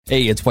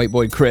Hey, it's White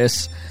Boy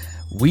Chris.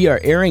 We are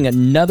airing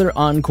another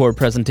encore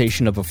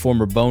presentation of a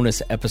former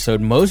bonus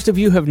episode. Most of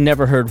you have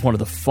never heard one of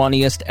the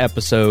funniest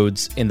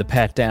episodes in the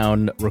Pat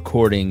Down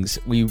recordings.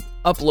 We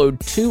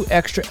upload 2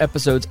 extra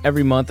episodes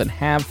every month and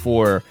have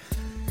for,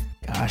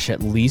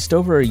 at least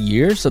over a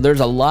year. So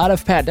there's a lot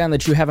of Pat Down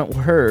that you haven't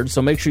heard.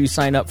 So make sure you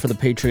sign up for the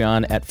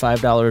Patreon at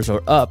 $5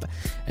 or up,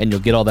 and you'll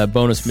get all that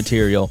bonus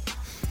material.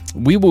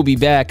 We will be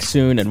back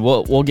soon, and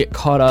we'll get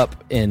caught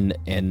up in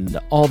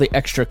all the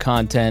extra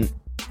content.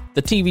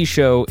 The TV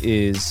show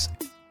is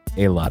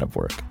a lot of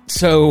work.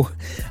 So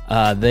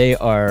they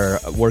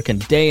are working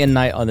day and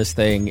night on this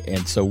thing,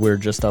 and so we're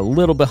just a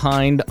little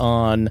behind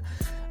on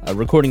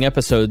recording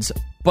episodes.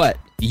 But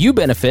you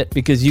benefit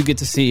because you get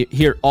to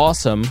hear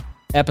awesome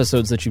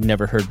episodes that you've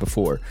never heard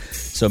before.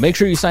 So make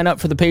sure you sign up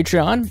for the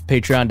Patreon,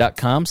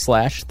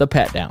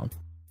 patreon.com/thepatdown.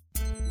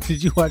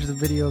 Did you watch the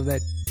video of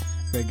that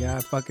guy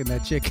fucking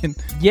that chicken?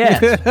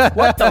 Yes.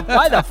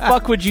 Why the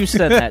fuck would you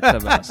send that to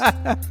us?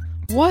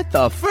 What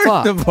the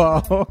fuck? First of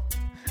all,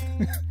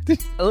 did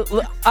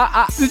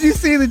you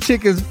see the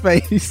chicken's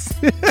face?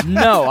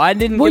 No, I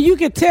didn't. Well, you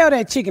could tell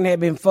that chicken had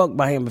been fucked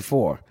by him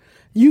before.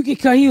 You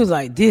could, cause he was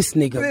like, this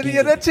nigga again.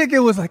 Yeah, that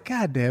chicken was like,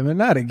 God damn it,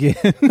 not again.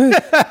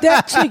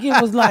 That chicken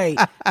was like,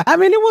 I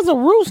mean, it was a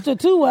rooster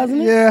too,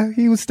 wasn't it? Yeah,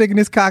 he was sticking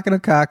his cock in a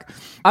cock.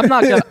 I'm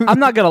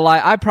not gonna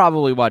lie. I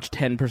probably watch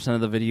 10% of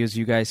the videos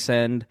you guys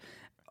send.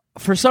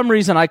 For some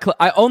reason, I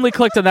only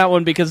clicked on that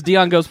one because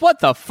Dion goes,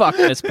 "What the fuck,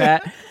 Miss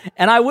Pat?"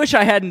 And I wish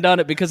I hadn't done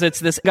it because it's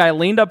this guy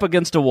leaned up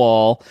against a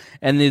wall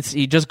and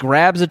he just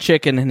grabs a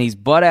chicken and he's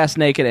butt ass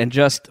naked and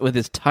just with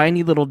his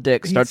tiny little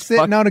dick starts He's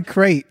sitting on a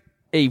crate.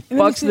 He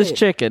fucks this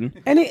chicken.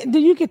 And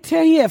you could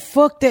tell he had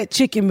fucked that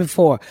chicken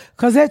before.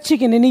 Because that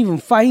chicken didn't even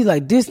fight. He's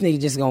like, this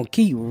nigga just going to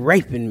keep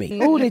raping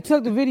me. Oh, they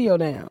took the video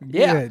down.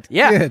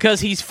 Yeah, because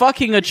he's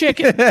fucking a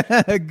chicken.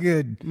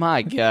 Good.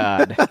 My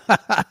God.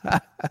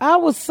 I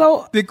was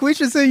so... Did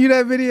Quisha send you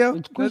that video?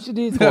 Quisha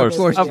did.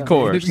 Of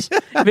course.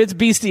 If it's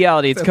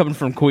bestiality, it's coming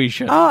from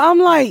Quisha. I'm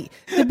like,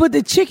 but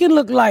the chicken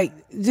looked like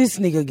this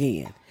nigga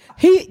again.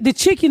 The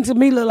chicken to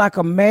me look like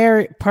a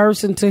married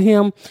person to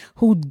him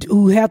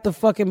who have to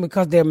fuck him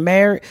because they're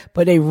married,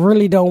 but they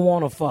really don't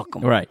want to fuck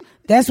him. Right.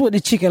 That's what the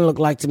chicken looked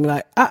like to me.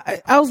 Like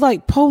I was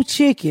like, po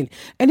chicken.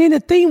 And then the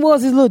thing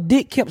was, his little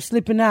dick kept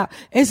slipping out.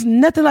 It's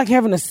nothing like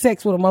having a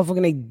sex with a motherfucker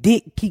and their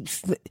dick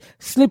keeps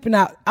slipping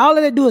out. All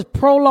of they do is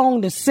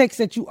prolong the sex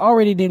that you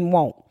already didn't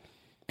want.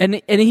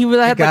 And he was.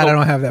 I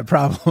don't have that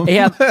problem.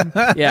 Yeah.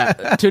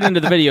 Tune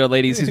into the video,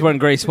 ladies. He's wearing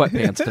gray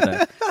sweatpants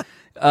today.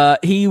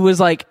 He was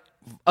like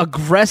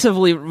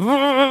aggressively,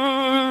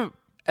 and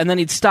then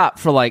he'd stop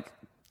for like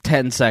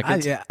 10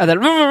 seconds, and then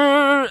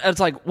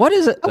it's like, what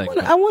is it?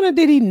 I wonder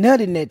did he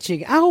nut in that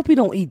chicken? I hope he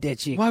don't eat that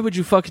chicken. Why would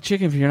you fuck a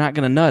chicken if you're not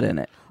going to nut in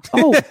it?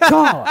 Oh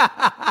God!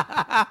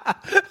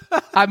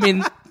 I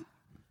mean,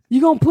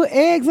 you gonna put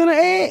eggs in an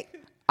egg?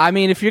 I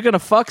mean, if you're gonna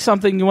fuck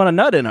something, you want to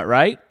nut in it,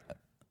 right?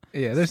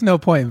 Yeah, there's no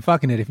point in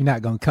fucking it if you're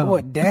not gonna come.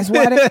 Well, that's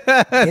why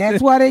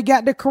they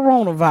got the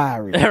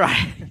coronavirus.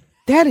 Right.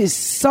 That is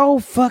so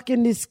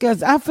fucking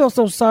disgusting. I feel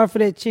so sorry for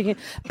that chicken.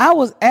 I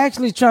was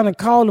actually trying to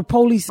call the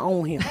police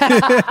on him.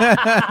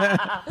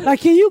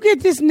 Like, can you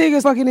get this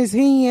nigga fucking his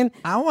hen?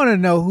 I want to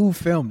know who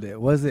filmed it.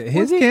 Was it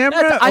his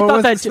camera? I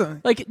thought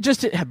that, like,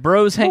 just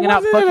bros hanging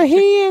out. Was it a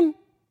hen?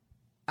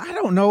 I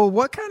don't know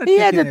what kind of he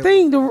chicken had the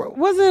thing.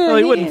 Was it? Well,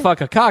 he wouldn't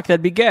fuck a cock.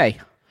 That'd be gay.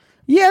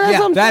 Yeah, that's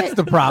what I'm that's saying.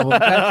 the problem.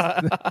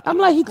 I'm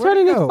like, he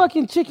turning this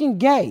fucking chicken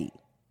gay.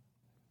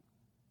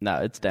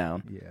 No, it's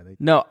down. Yeah.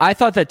 No, I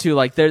thought that too.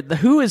 Like,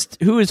 who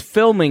is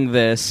filming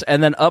this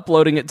and then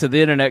uploading it to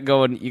the internet?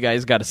 Going, you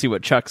guys got to see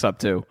what Chuck's up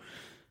to.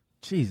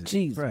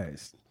 Jesus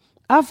Christ!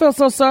 I feel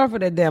so sorry for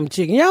that damn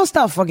chicken. Y'all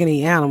stop fucking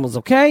these animals,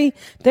 okay?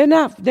 They're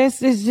not.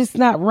 It's just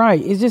not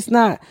right. It's just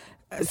not.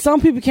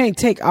 Some people can't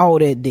take all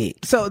that dick.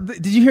 So,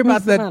 did you hear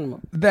about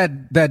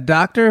that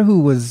doctor who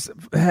was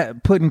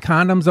putting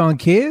condoms on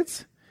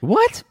kids?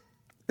 What?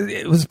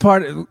 It was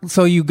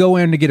so you go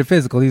in to get a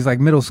physical. These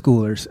like middle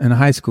schoolers and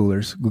high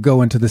schoolers would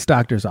go into this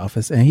doctor's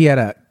office, and he had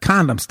a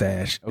condom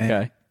stash.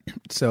 Okay.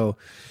 So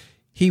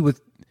he would,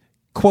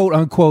 quote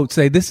unquote,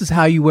 say, "This is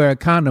how you wear a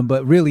condom,"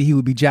 but really he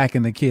would be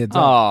jacking the kids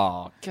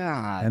off. Oh,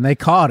 God. And they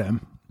caught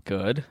him.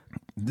 Good.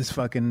 This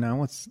fucking,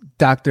 what's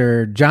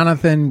Dr.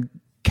 Jonathan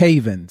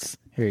Cavins.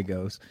 Here he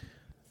goes.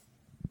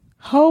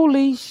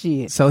 Holy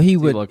shit. So he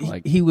was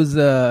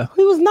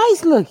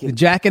nice looking.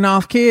 Jacking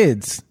off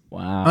kids.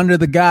 Wow. Under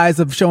the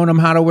guise of showing them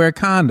how to wear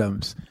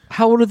condoms.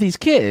 How old are these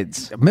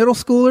kids? Middle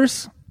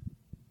schoolers.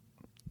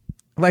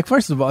 Like,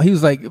 first of all, he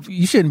was like,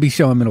 you shouldn't be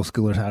showing middle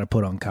schoolers how to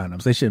put on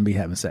condoms. They shouldn't be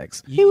having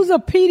sex. He was a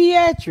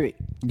pediatric.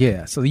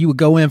 Yeah. So you would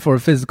go in for a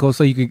physical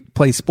so you could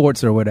play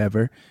sports or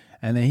whatever.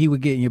 And then he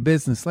would get in your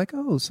business like,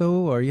 oh,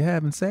 so are you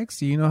having sex?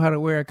 Do you know how to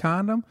wear a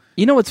condom?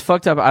 You know what's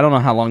fucked up? I don't know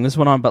how long this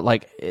went on, but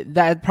like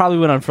that probably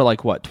went on for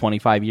like, what,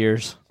 25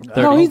 years?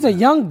 30? No, he's a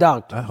young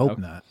doctor. I hope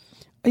not.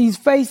 He's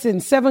facing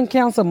 7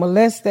 counts of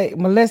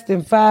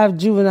molesting 5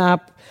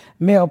 juvenile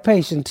male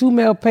patients. 2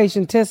 male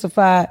patients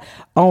testified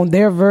on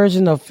their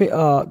version of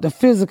the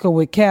physical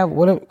with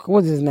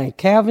what's his name,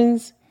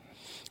 Calvin's,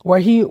 where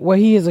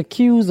he is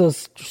accused of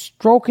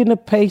stroking the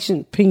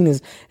patient's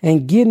penis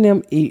and getting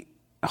them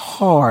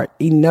hard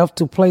enough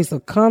to place a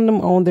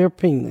condom on their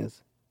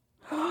penis.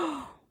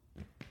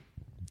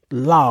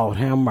 Lord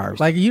have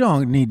mercy. Like, you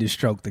don't need to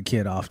stroke the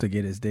kid off to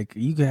get his dick.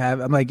 You could have.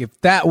 I'm like, if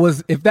that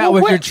was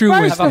your true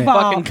First intent. of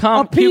all,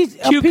 fucking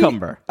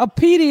cucumber. A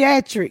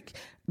pediatric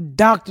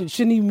doctor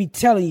shouldn't even be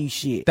telling you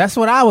shit. That's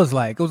what I was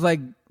like. It was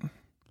like,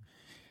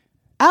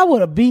 I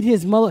would have beat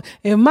his mother.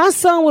 If my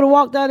son would have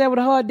walked out there with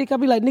a hard dick, I'd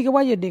be like, nigga,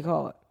 why your dick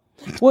hard?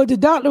 Well, the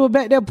doctor was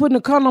back there putting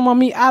a condom on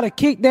me. I'd have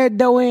kicked that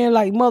door in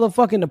like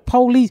motherfucking the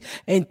police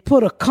and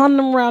put a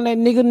condom around that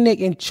nigga neck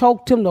and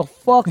choked him the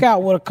fuck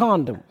out with a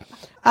condom.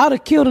 I'd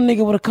have killed a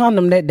nigga with a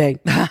condom that day.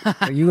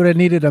 you would have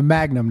needed a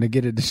Magnum to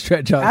get it to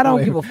stretch out. I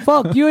don't give a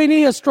fuck. You ain't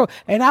need a stroke.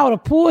 And I would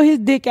have pulled his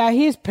dick out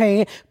his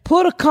pants,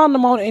 put a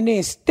condom on it, and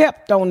then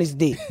stepped on his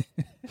dick.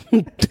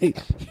 I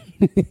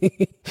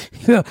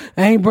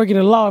ain't breaking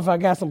the law if I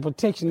got some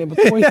protection in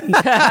between. You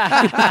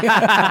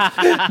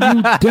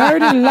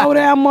dirty,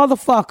 low-down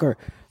motherfucker.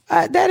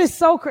 That is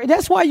so crazy.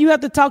 That's why you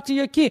have to talk to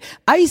your kid.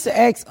 I used to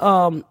ask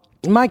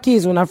my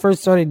kids when I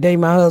first started dating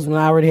my husband.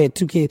 I already had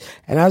 2 kids,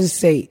 and I just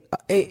say,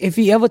 if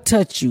he ever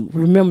touch you,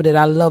 remember that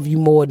I love you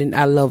more than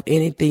I love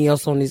anything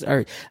else on this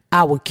earth.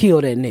 I would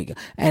kill that nigga.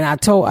 And I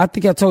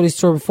think I told this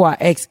story before. I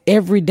asked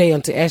every day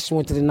until Ashley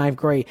went to the 9th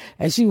grade,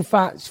 and she would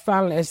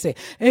finally say,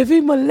 if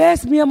he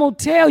molests me, I'm gonna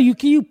tell you.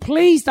 Can you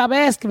please stop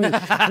asking me? And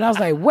I was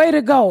like, way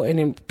to go. And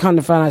then come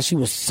to find out she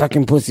was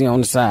sucking pussy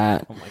on the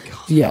side. Oh my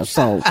God. Yeah,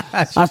 so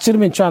I should have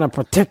been trying to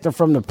protect her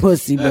from the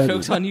pussy, but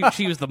Joke's on you.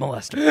 She was the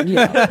molester.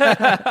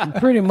 Yeah,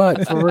 pretty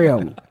much, for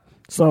real.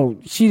 So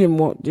she didn't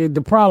want.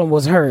 The problem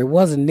was her. It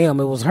wasn't them.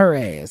 It was her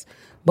ass.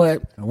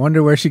 But I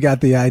wonder where she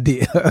got the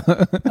idea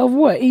of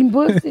what, eating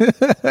pussy.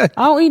 I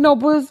don't eat no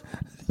pussy.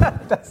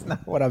 That's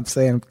not what I'm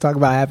saying. I'm talking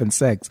about having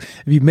sex.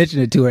 If you mention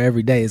it to her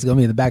every day, it's gonna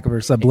be in the back of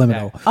her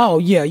subliminal. Exactly. Oh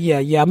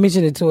yeah. I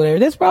mentioned it to her.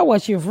 That's probably why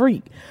she a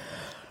freak.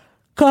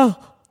 Cause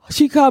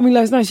she called me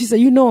last night. She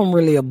said, "You know I'm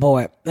really a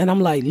boy," and I'm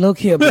like, "Look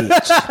here,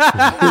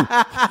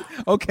 bitch."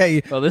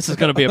 Okay. Well, this is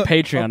going to be a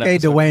Patreon Okay,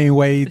 episode. Dwayne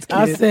Wade's kid.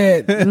 I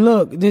said,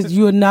 "Look,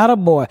 you're not a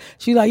boy."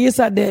 She like, "Yes,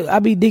 I did. I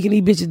be dicking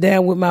these bitches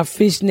down with my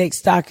fishnet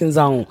stockings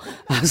on."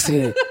 I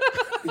said.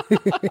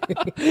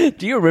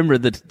 Do you remember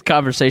the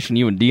conversation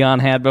you and Dion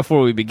had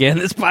before we began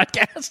this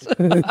podcast?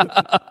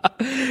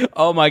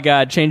 Oh my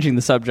God, changing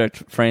the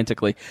subject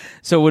frantically.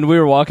 So when we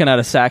were walking out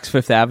of Saks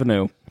Fifth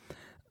Avenue,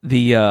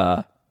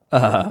 the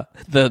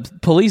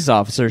police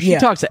officer, she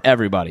talks to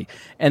everybody,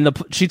 and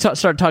she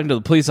started talking to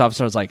the police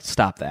officer. I was like,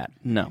 "Stop that!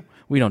 No,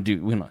 we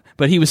don't."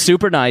 But he was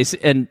super nice,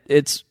 and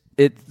it's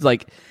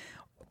like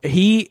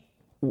he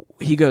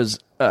goes,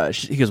 "Why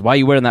are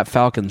you wearing that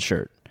Falcons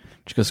shirt?"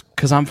 She goes,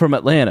 "'Cause I'm from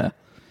Atlanta."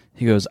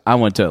 He goes, "I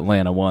went to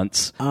Atlanta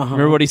once."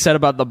 Remember what he said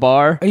about the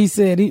bar? He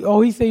said he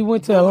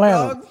went to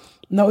Atlanta.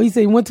 No, he said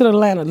he went to the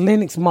Atlanta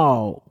Lenox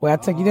Mall, where I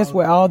take you, that's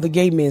where all the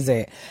gay men's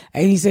at.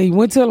 And he said he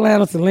went to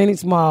Atlanta to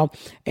Lenox Mall,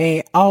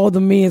 and all the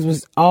men's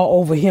was all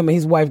over him, and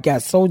his wife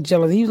got so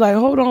jealous. He was like,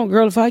 "Hold on,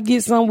 girl, if I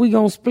get something, we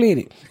gonna split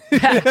it."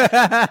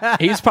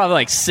 He's probably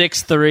like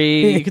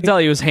 6'3". You could tell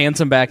he was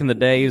handsome back in the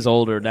day. He's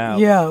older now.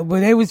 Yeah, but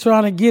they was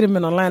trying to get him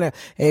in Atlanta.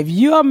 If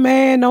your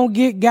man don't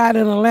get got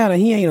in Atlanta,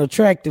 he ain't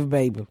attractive,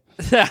 baby.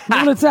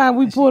 Remember the time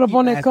we pulled up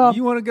on that car?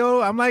 You want to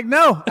go? I'm like,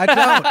 no, I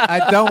don't.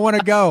 I don't want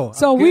to go.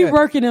 So I'm we good.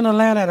 working in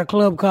Atlanta at a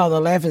club called the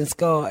Laughing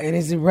Skull, and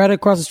it's right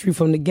across the street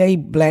from the gay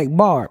black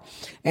bar.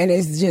 And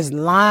it's just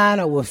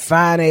lined up with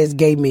fine ass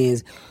gay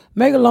men.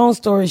 Make a long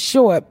story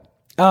short,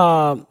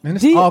 And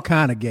it's all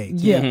kind of gay.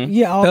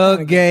 yeah, all Thug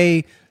kinda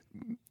gay,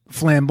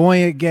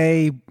 flamboyant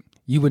gay.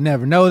 You would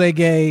never know they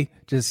gay.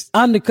 Just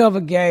undercover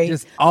gay,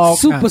 Just all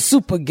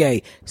super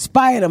gay,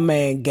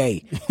 Spider-Man gay,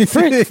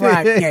 French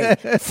fry gay,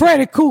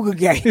 Freddy Cougar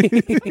gay.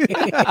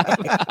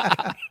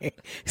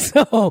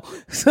 so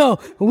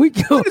we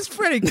go. What is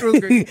Freddy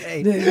Krueger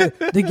gay?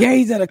 the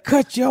gays that'll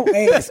cut your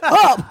ass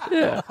up.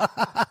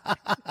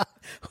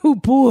 Who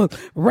pull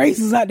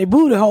razors out their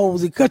booty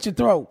holes and cut your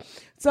throat.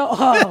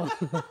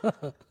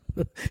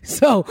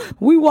 So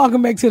we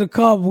walking back to the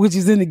car, which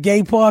is in the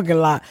gay parking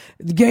lot,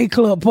 the gay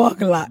club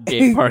parking lot.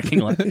 Gay parking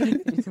lot.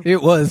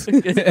 It was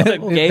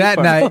Gay that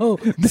park. night.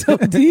 So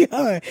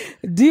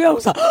Dion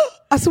was like,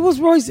 I said, "What's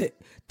wrong?" He said,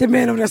 "The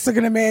man over there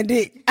sucking the man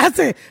dick." I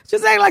said,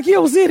 "Just act like you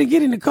don't see it and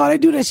get in the car. They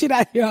do that shit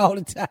out here all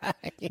the time."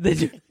 They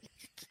do.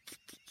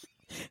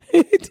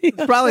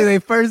 Probably their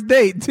first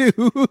date too.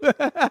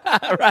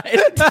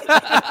 Right.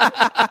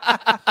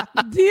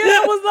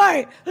 Dion was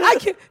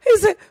like, he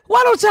said,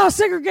 why don't y'all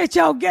segregate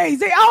y'all gays?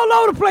 They all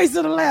over the place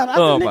in Atlanta. I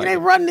said, nigga, they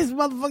run this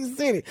motherfucking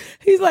city.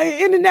 He's like,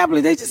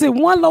 Indianapolis, they just in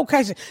one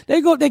location.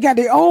 They got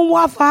their own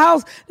Waffle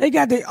House. They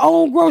got their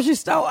own grocery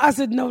store. I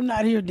said, no,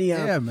 not here,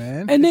 Dion. Yeah,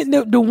 man. And then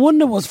the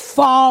window was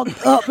fogged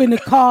up in the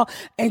car.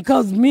 And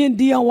cause me and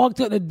Dion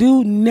walked up, the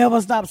dude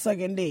never stopped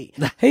sucking dick.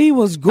 He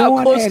was going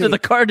How close at to it. the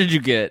car did you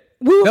get?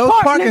 We were Those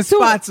parked parking next to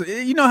spots,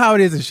 you know how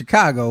it is in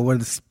Chicago, where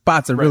the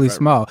spots are really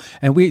small,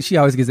 and she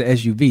always gets an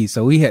SUV.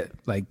 So we had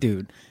like,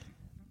 dude,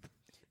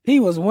 he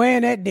was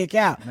wearing that dick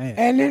out, Man.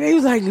 and then he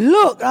was like,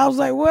 "Look," I was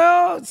like,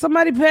 "Well,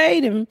 somebody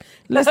paid him.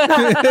 Let's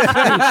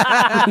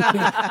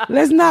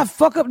not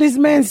fuck up this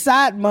man's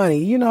side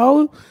money, you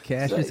know."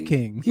 cash is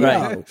king.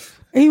 Yeah.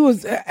 He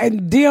was,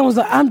 and Dion was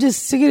like, "I'm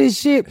just sick of this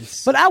shit."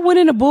 But I went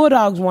into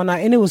Bulldogs one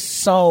night, and it was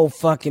so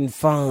fucking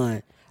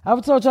fun. I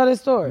ever told y'all that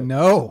story?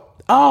 No.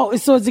 Oh,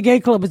 so it's a gay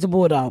club. It's a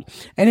Bulldog.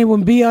 And then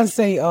when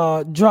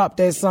Beyonce dropped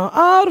that song,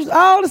 all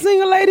the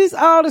single ladies.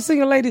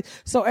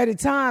 So at the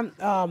time,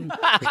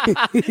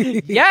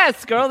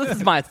 Yes, girl, this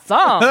is my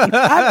song.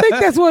 I think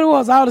that's what it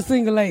was. All the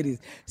single ladies.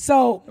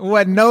 So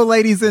What? No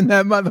ladies in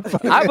that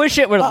motherfucker. I wish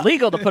it were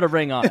legal to put a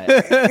ring on it.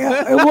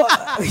 it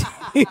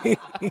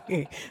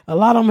was, a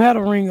lot of them had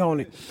a ring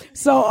on it.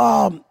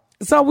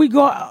 So we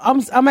go.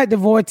 I'm at the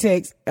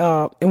Vortex,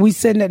 and we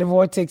sitting at the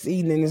Vortex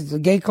eating, and it's a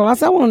gay club. I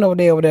said, I want to know what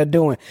they over there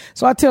doing.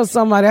 So I tell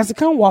somebody, I said,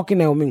 come walk in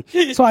there with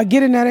me. So I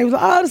get in there, they was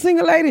like, oh, the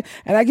single lady,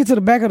 and I get to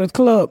the back of the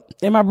club,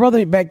 and my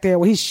brother back there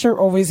with his shirt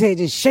over his head,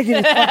 just shaking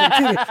his fucking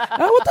titty.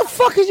 I'm like, what the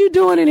fuck is you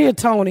doing in here,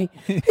 Tony?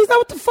 He's like,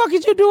 what the fuck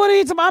is you doing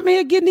in here? I'm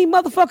here getting these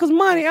motherfuckers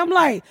money. I'm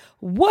like,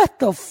 what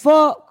the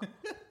fuck?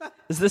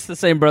 Is this the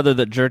same brother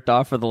that jerked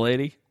off for the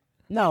lady?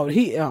 No,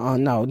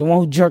 no, the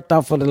one who jerked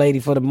off for the lady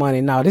for the money.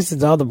 No, this is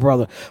the other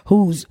brother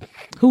who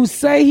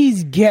say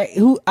he's gay,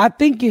 who I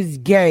think is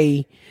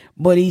gay,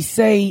 but he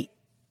say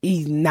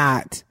he's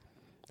not.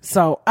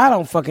 So I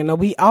don't fucking know.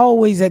 He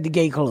always at the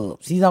gay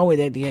clubs. He's always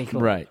at the gay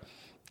clubs. Right.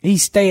 He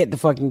stay at the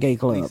fucking gay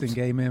clubs. Fleecing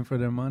gay men for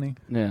their money.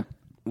 Yeah.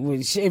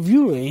 Which,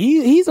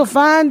 he's a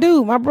fine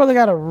dude. My brother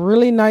got a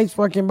really nice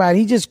fucking body.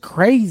 He just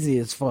crazy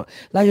as fuck.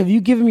 Like if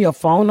you give him your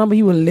phone number,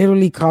 he would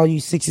literally call you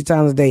 60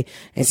 times a day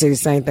and say the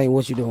same thing.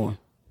 What you doing?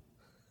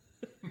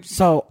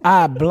 So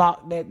I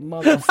blocked that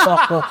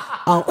motherfucker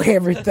on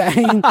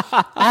everything.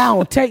 I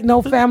don't take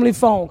no family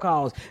phone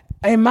calls.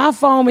 And my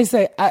phone, he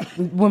say,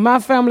 when my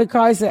family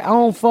call, he say, I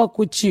don't fuck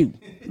with you.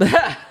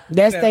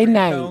 That's their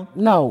name.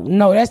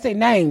 No, that's their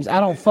names.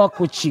 I don't fuck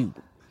with you.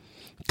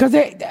 Cause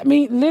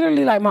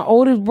literally, like my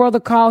oldest brother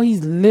called,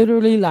 he's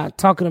literally like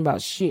talking about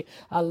shit.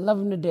 I love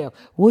him to death.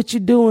 What you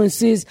doing,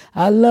 sis?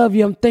 I love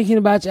you. I'm thinking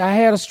about you. I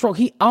had a stroke.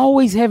 He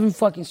always having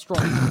fucking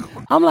strokes.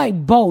 I'm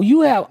like, Bo,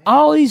 you have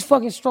all these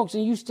fucking strokes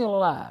and you still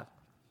alive.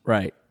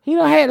 Right. He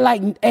done had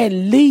like at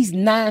least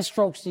 9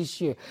 strokes this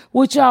year.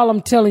 Which y'all,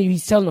 I'm telling you,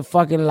 he's telling a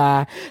fucking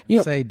lie. You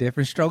know, Say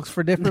different strokes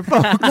for different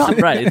folks.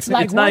 Right. It's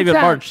like it's not one even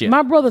time, March yet.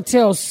 My brother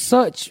tells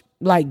such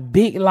like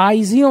big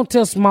lies. He don't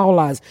tell small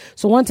lies.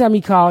 So one time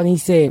he called and he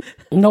said,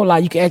 no lie,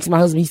 you can ask my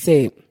husband. He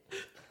said,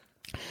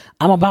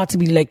 I'm about to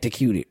be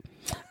electrocuted.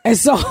 And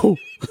so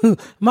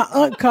my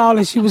aunt called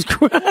and she was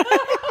crying.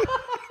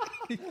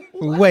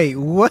 Wait,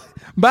 what?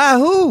 By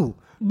who?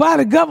 By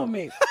the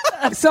government.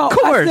 So Of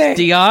course, I said,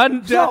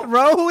 Dion. Death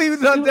row? He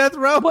was on death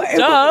row? But it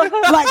Duh.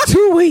 was like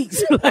 2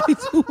 weeks. Like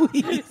 2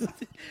 weeks.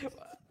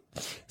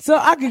 So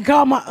I can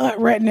call my aunt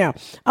right now.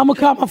 I'm going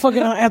to call my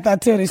fucking aunt after I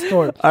tell this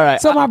story. All right.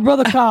 So my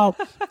brother called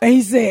and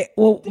he said,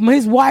 well,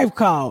 his wife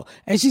called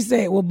and she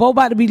said, well, Bo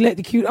about to be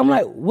electrocuted. I'm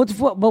like, what the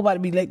fuck Bo about to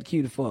be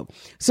electrocuted for?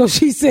 So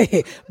she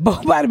said, Bo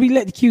about to be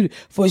electrocuted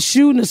for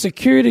shooting a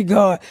security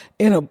guard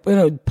in a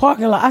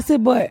parking lot. I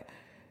said, but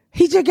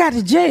he just got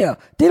to jail.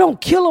 They don't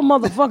kill a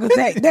motherfucker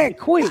that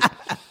quick.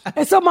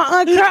 And so my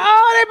aunt cried,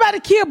 oh, they about to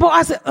kill Bo.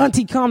 I said,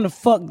 auntie, calm the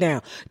fuck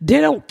down. They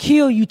don't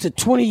kill you till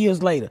 20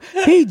 years later.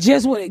 He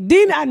just went.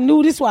 Then I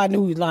knew, this is why I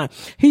knew he was lying.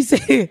 He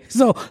said,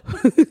 so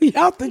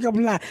y'all think I'm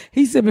lying.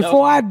 He said,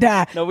 before I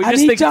die, No, we I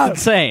just need think y'all. it's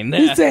insane.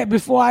 He said,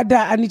 before I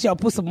die, I need y'all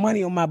to put some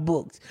money on my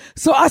books.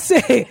 So I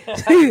said,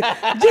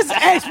 just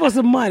ask for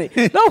some money.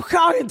 Don't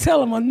call and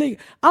tell him a nigga.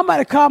 I'm about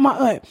to call my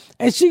aunt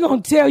and she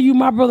gonna tell you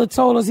my brother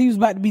told us he was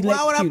about to be Why would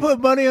I electrocuted. put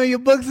money on your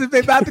books if they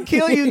about to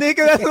kill you,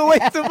 nigga? That's a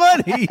waste of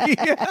money.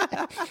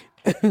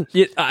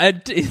 Yeah,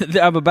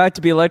 I'm about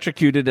to be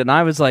electrocuted, and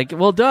I was like,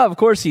 well, duh, of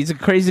course, he's a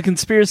crazy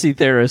conspiracy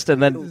theorist.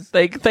 And then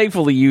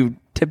thankfully you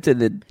tipped in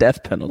the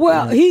death penalty.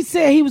 Well, he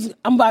said he was.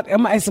 I'm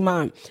asking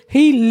my aunt.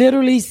 He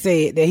literally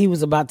said that he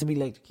was about to be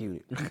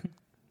electrocuted.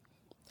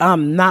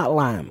 I'm not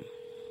lying.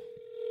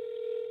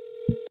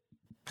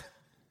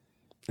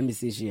 Let me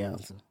see if she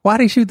answers. Why'd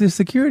he shoot the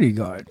security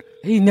guard?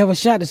 He never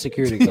shot the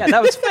security guard. yeah,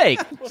 that was fake.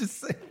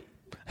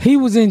 He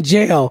was in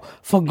jail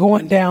for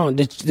going down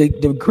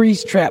the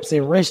grease traps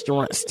in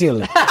restaurants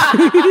stealing.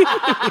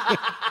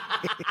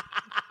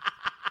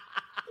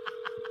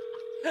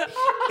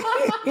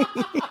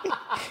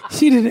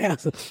 She didn't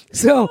answer.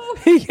 So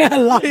he got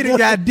locked He done up.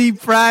 got deep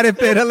fried and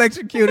then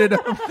electrocuted him.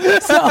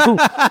 So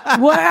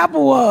what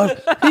happened was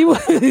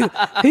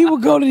he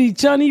would go to the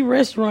Chinese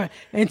restaurant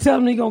and tell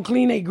them they gonna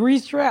clean their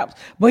grease traps,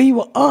 but he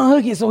would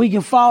unhook it so he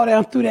can fall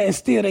down through that and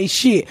steal their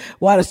shit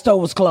while the store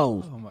was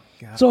closed. Oh my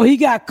God. So he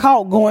got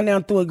caught going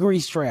down through a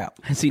grease trap.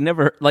 Has he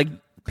never, like,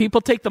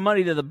 people take the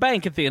money to the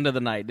bank at the end of the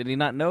night? Did he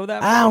not know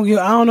that? I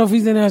don't know if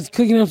he's in there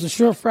cooking them some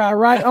shrimp fried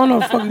rice. I don't know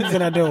what the fuck he's in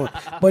there doing.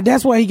 But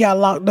that's why he got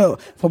locked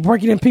up for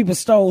breaking in people's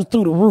stores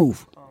through the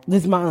roof.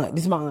 This is my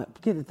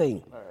aunt. Get the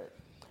thing. All right.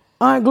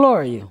 Aunt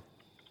Gloria.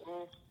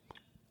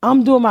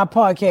 I'm doing my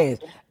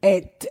podcast.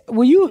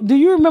 Do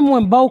you remember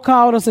when Bo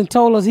called us and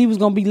told us he was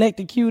gonna be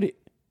electrocuted?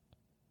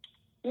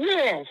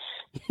 Yes.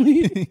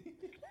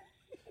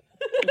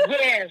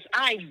 Yes,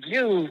 I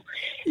do.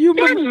 You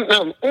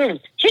remember?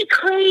 He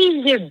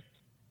crazy.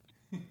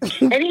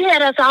 And he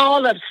had us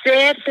all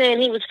upset,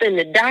 saying he was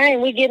finna die,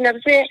 and we getting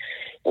upset.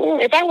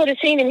 If I would have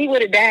seen him, he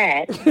would have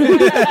died.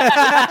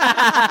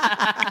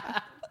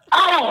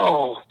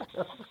 Oh.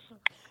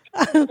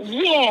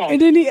 Yeah.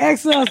 And then he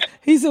asked us,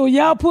 he said, well,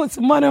 y'all put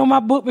some money on my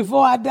book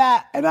before I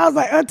die. And I was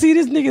like, Auntie,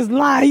 this nigga's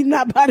lying. He's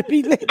not about to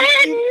be electrocuted.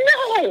 I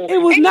know. It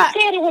was and not.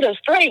 He said it with a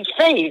straight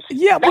face.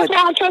 Yeah, that's but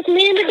why I trust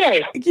me in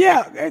today.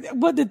 yeah,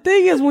 but the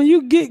thing is, when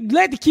you get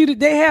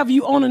electrocuted, they have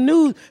you on the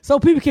news so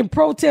people can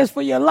protest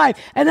for your life.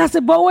 And I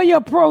said, but where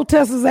your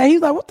protesters at? He's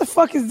like, what the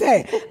fuck is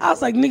that? I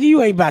was like, nigga,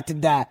 you ain't about to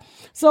die.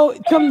 So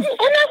come. And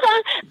that's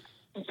why.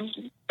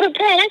 But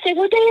Pat, I said,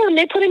 well, damn,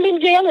 they put him in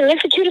jail and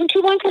execute him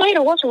 2 months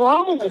later. What's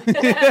wrong?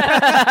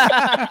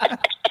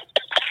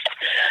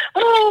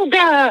 Oh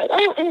God.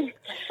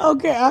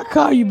 Okay, I'll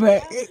call you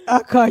back.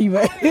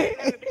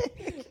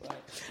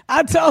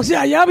 I told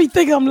y'all be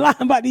thinking I'm lying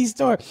about these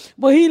stories,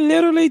 but he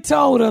literally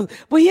told us.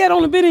 But he had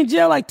only been in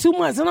jail like 2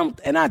 months,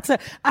 and I said,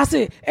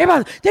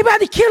 everybody, they about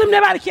to kill him. They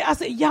about to kill. I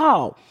said,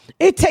 y'all,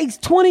 it takes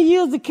 20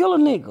 years to kill a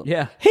nigga.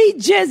 Yeah, he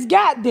just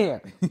got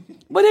there.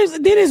 But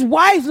then his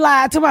wife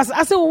lied to me. I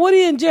said, well, what are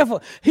you in jail for?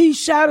 He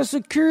shot a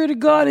security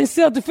guard in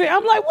self-defense.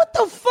 I'm like, what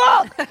the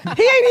fuck?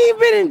 He ain't even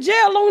been in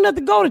jail long enough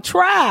to go to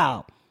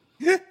trial.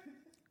 And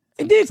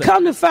then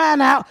come to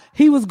find out,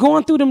 he was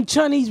going through them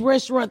Chinese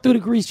restaurant through the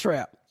grease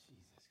trap.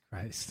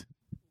 Christ.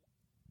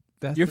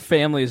 Your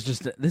family is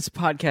just, this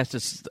podcast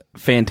is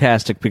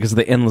fantastic because of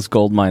the endless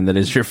gold mine that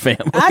is your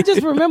family. I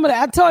just remember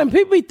that. I told him,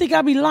 people think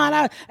I be lying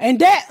out. And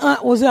that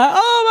aunt was like,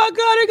 oh my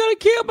God, they're going to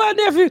kill my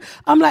nephew.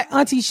 I'm like,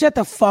 Auntie, shut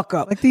the fuck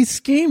up. Like, these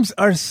schemes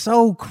are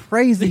so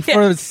crazy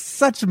for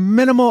such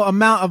minimal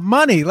amount of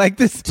money. Like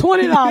this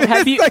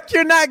 $20. It's like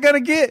you're not going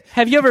to get.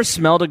 Have you ever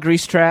smelled a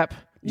grease trap?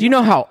 Do you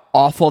know how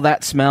awful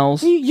that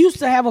smells? He used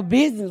to have a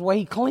business where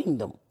he cleaned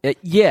them.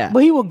 Yeah.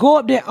 But he would go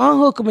up there,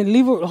 unhook them, and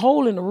leave a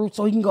hole in the roof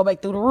so he can go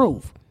back through the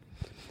roof.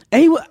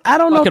 And he would, I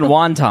don't know. Fucking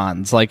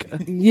wontons. Like,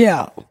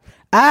 yeah.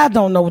 I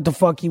don't know what the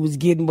fuck he was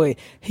getting, but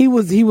he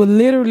was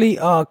literally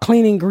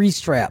cleaning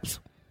grease traps.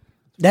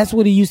 That's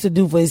what he used to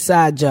do for his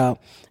side job.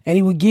 And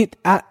he would get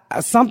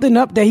something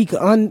up that he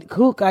could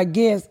unhook, I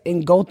guess,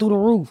 and go through the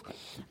roof.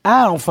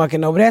 I don't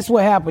fucking know, but that's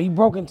what happened. He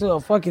broke into a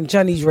fucking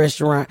Chinese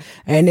restaurant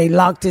and they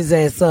locked his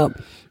ass up,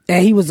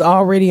 and he was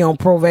already on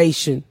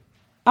probation.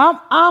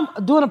 I'm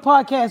doing a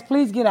podcast.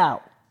 Please get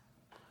out.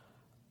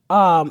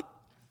 I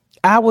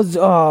was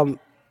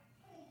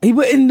he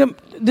was in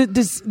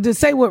to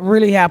say what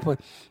really happened.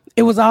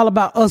 It was all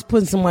about us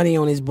putting some money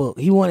on his book.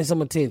 He wanted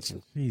some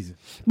attention. Jesus.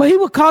 But he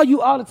would call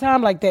you all the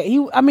time like that.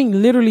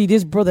 Literally,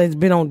 this brother has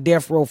been on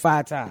death row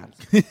 5 times.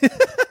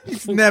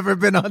 He's never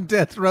been on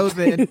death row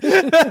then.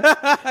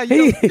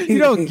 you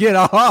don't get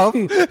off.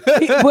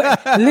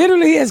 But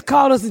literally, he has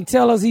called us and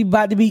tell us he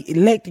about to be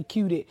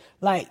electrocuted.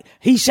 Like,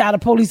 he shot a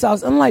police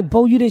officer. I'm like,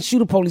 Bo, you didn't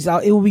shoot a police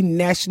officer. It will be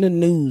national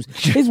news.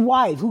 His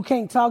wife, who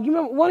can't talk. You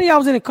remember, one of y'all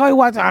was in the car, he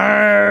watched,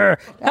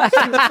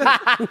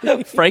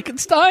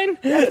 Frankenstein?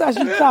 that's how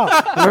she talked.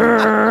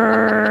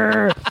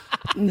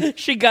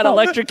 She got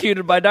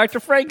electrocuted by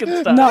Dr.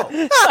 Frankenstein.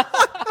 No.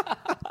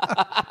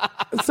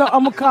 So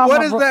I'm gonna call.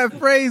 What does that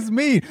phrase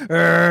mean?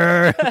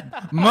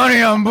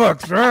 Money on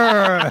books.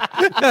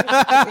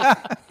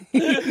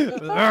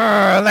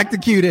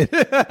 Electrocuted.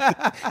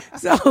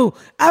 So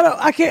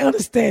I can't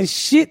understand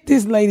shit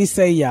this lady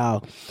say,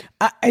 y'all.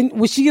 And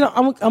when she,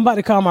 I'm about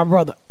to call my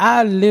brother.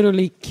 I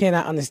literally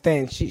cannot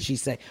understand shit she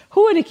say.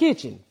 Who in the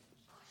kitchen?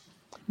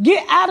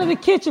 Get out of the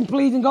kitchen,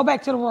 please, and go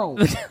back to the room.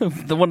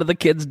 One of the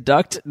kids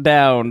ducked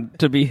down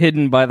to be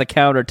hidden by the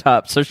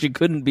countertop so she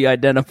couldn't be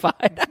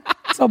identified.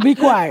 So be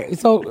quiet.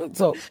 So,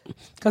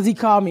 because he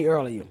called me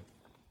earlier.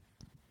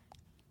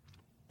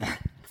 Let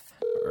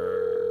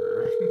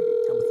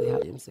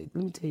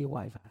me tell your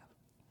wife how.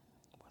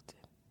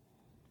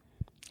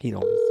 He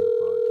don't listen to the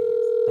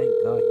podcast. Thank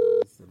God he don't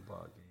listen to the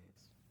podcast.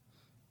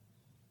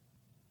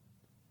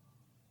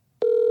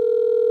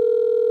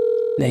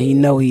 Now he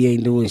know he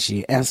ain't doing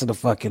shit. Answer the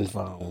fucking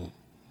phone.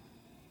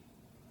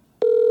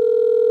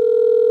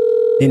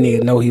 Then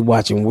nigga know he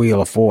watching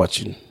Wheel of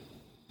Fortune.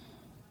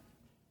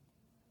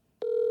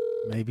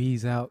 Maybe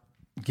he's out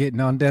Getting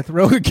on death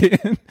row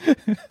again.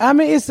 I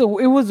mean, it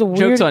was a weird.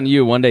 Joke's on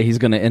you. One day he's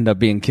going to end up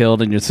being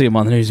killed, and you'll see him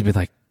on the news and be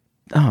like,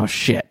 oh,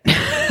 shit.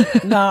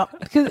 No,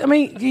 because I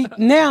mean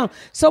now.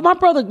 So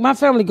my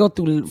family go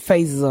through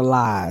phases of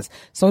lies.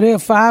 So they'll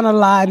find a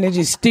lie and they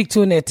just stick to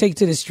it and they take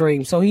to the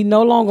stream. So he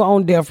no longer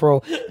on death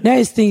row. Now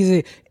his things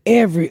is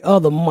every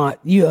other month.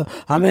 Yeah,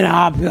 I'm in the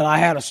hospital. I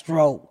had a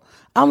stroke.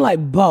 I'm like,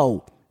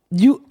 Bo,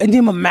 you. And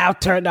then my mouth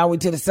turned all the way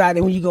to the side.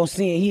 And when you go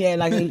see him, he had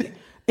like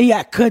he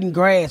got cutting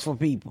grass for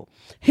people.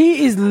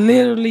 He is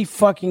literally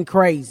fucking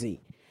crazy.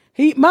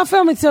 My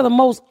family tell the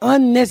most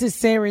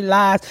unnecessary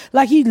lies.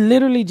 Like he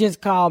literally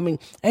just called me,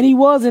 and he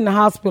was in the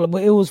hospital,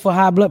 but it was for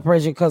high blood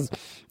pressure because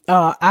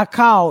I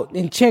called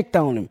and checked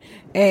on him,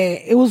 and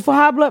it was for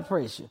high blood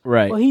pressure.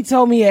 Right. But he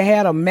told me he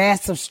had a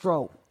massive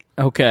stroke.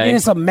 Okay. And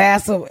it's a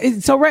massive.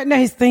 So right now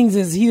his things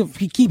is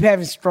he keep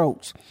having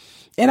strokes,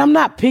 and I'm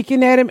not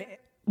picking at him,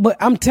 but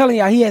I'm telling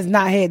y'all he has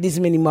not had this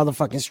many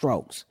motherfucking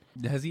strokes.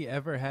 Has he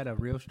ever had a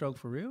real stroke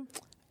for real?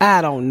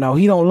 I don't know.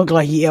 He don't look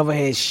like he ever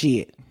had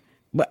shit.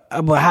 But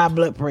high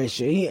blood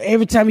pressure.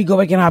 Every time he go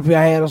back in the hospital,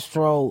 I had a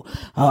stroke.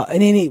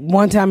 And then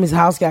one time his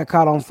house got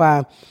caught on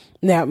fire.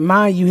 Now,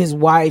 mind you, his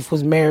wife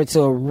was married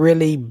to a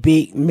really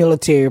big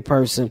military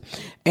person.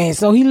 And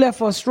so he left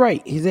her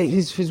straight,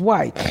 his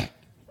wife.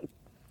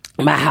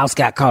 My house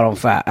got caught on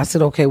fire. I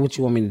said, okay, what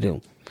you want me to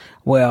do?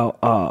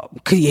 Well,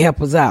 could you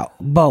help us out?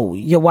 Bo,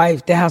 your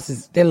wife, that house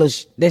is,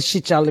 that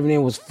shit y'all living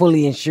in was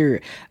fully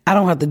insured. I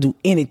don't have to do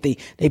anything.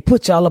 They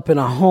put y'all up in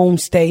a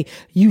homestay.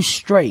 You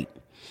straight.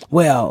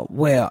 Well,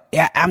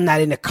 I'm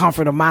not in the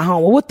comfort of my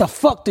home. Well, what the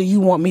fuck do you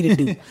want me to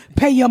do?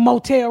 Pay your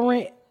motel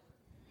rent?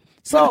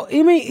 So,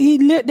 I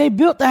mean, they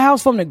built the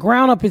house from the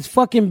ground up. It's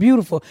fucking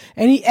beautiful.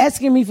 And he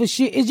asking me for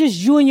shit. It's just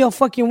you and your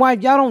fucking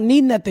wife. Y'all don't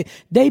need nothing.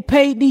 They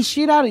paid these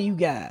shit out of you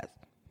guys.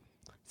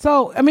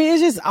 So, I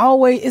mean, it's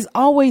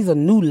always a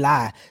new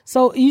lie.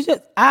 So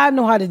I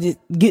know how to just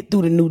get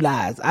through the new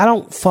lies. I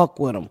don't fuck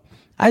with them.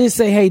 I just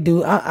say, hey,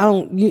 dude, I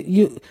don't,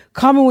 you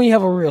call me when you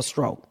have a real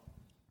stroke.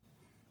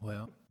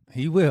 Well,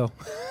 he will.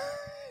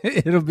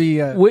 It'll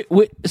be.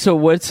 So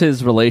what's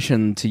his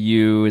relation to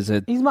you? Is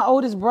it? He's my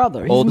oldest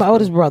brother. He's my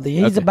oldest brother.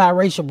 He's a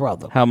biracial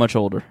brother. How much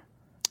older?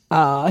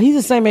 He's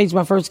the same age as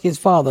my first kid's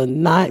father,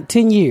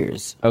 10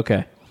 years.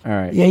 Okay. All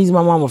right. Yeah, he's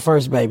my mama's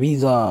first baby.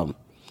 He's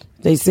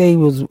they say he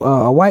was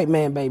a white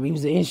man baby. He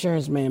was an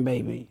insurance man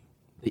baby.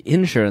 The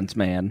insurance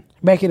man.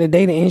 Back in the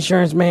day, the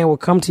insurance man would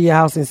come to your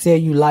house and sell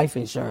you life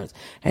insurance.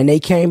 And they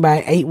came by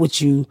and ate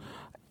with you,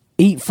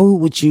 eat food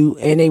with you,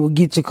 and they would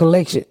get your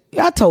collection.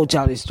 I told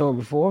y'all this story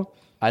before.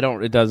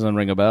 It doesn't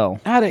ring a bell.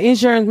 How the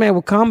insurance man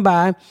would come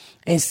by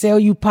and sell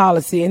you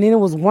policy. And then there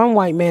was one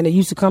white man that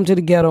used to come to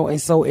the ghetto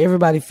and sold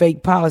everybody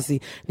fake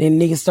policy. Then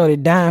niggas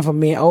started dying from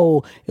being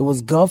old. It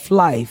was Gulf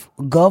Life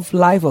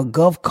or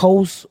Gulf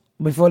Coast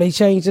before they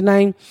changed the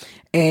name.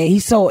 And he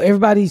sold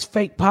everybody's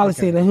fake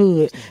policy in the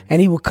hood.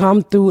 And he would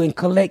come through and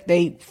collect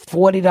they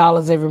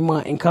 $40 every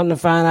month and come to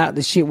find out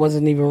the shit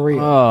wasn't even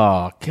real.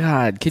 Oh,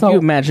 God. Can you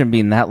imagine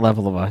being that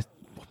level of a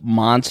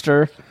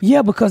monster?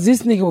 Yeah, because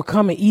this nigga would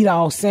come and eat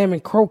all salmon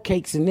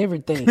croquettes and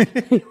everything.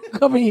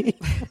 Come and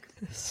eat.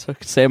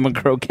 Salmon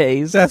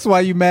croquets. That's why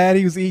you mad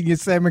he was eating your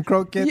salmon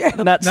croquettes? Yeah.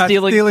 Not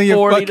stealing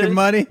your fucking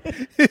money?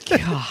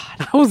 God.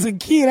 I was a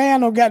kid. I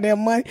had no goddamn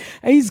money.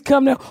 I used to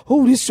come down.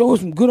 Oh, this shows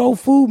some good old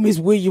food, Miss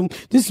William.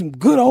 This some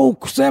good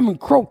old salmon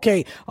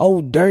croquet.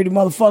 Old dirty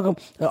motherfucker.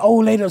 The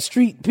old lady on the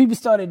street. People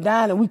started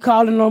dying and we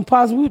calling on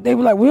possible. They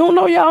were like, we don't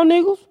know y'all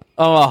niggas.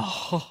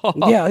 Oh.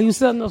 Yeah, he was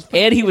selling those.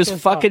 And he was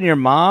fucking your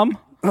mom?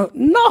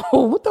 No,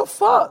 what the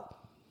fuck?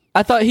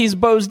 I thought he's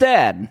Bo's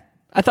dad.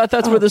 I thought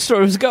that's where the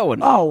story was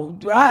going. Oh,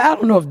 I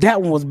don't know if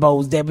that one was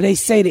Bo's dad, but they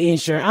say the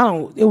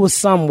insurance. It was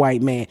some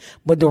white man.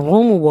 But the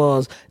rumor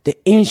was the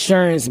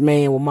insurance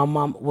man with my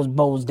mom was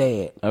Bo's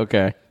dad.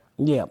 Okay.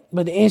 Yeah,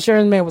 but the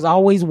insurance man was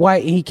always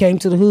white, and he came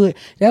to the hood.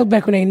 That was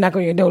back when they knock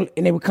on your door,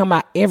 and they would come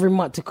out every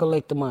month to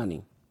collect the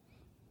money.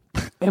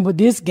 But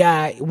this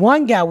guy,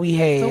 one guy we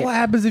had. So what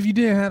happens if you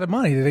didn't have the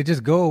money? Did they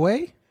just go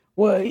away?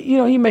 Well,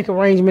 he make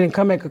arrangement and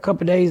come back a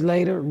couple days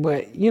later.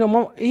 But,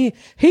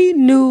 he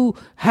knew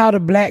how the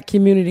black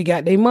community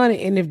got their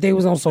money and if they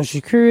was on Social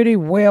Security,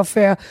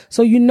 welfare.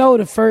 So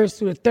the first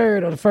to the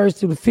third or the first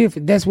to the fifth,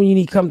 that's when you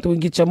need to come through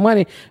and get your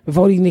money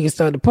before these niggas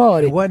start the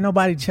party. Wasn't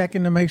nobody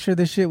checking to make sure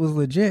this shit was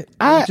legit.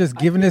 I was just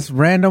giving this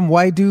random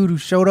white dude who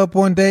showed up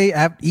one day,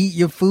 eat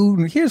your food,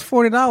 and here's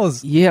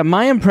 $40. Yeah,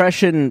 my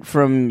impression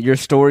from your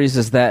stories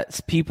is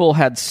that people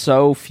had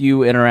so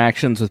few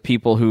interactions with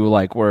people who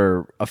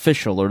were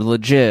official or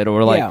legit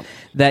or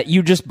that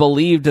you just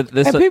believed that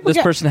this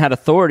person had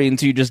authority and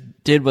so you just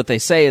did what they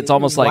say. It's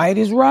almost like right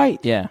is right.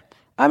 Yeah.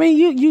 I mean,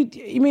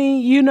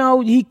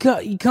 he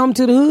come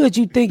to the hood.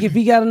 You think if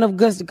he got enough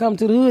guts to come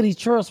to the hood, he's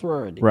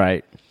trustworthy.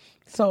 Right.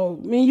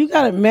 So, I mean, you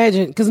got to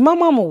imagine, because my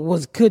mama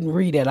couldn't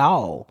read at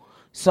all.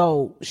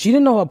 So she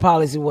didn't know her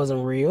policy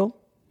wasn't real.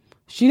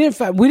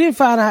 People didn't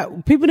find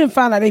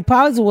out their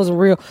policy wasn't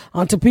real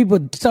until people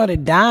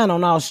started dying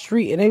on our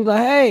street. And they were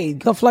like, hey,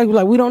 Gulf Life,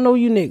 we don't know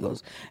you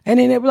niggas. And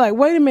then they were like,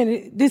 wait a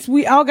minute,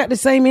 we all got the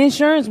same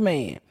insurance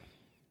man.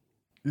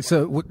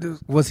 So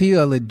was he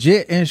a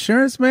legit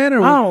insurance man?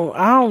 Or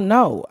I don't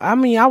know. I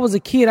mean, I was a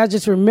kid. I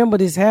just remember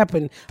this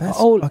happened. That's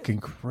fucking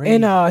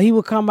crazy. And he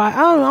would come by.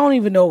 I don't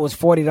even know it was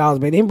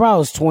 $40, but then probably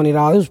was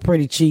 $20. It was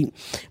pretty cheap.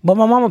 But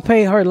my mama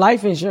paid her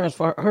life insurance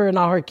for her and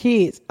all her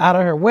kids out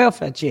of her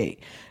welfare check.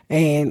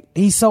 And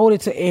he sold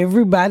it to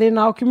everybody in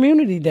our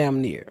community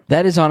damn near.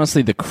 That is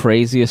honestly the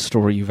craziest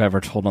story you've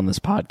ever told on this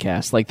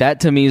podcast. Like,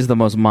 that to me is the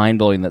most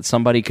mind-blowing, that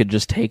somebody could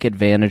just take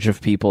advantage of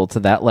people to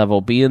that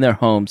level, be in their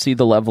home, see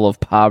the level of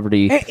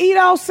poverty. And eat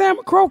all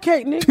salmon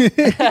croquet,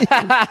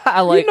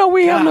 nigga. Like, you know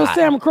we have no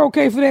salmon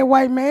croquet for that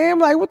white man. I'm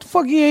like, what the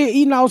fuck you ain't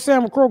eating all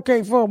salmon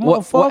croquet for,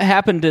 motherfucker? What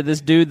happened to this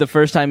dude the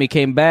first time he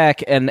came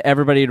back and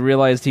everybody had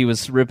realized he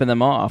was ripping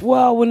them off?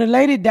 Well, when the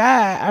lady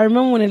died, I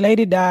remember when the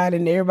lady died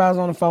and everybody was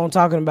on the phone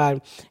talking about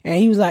it, and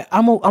he was like,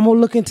 I'm gonna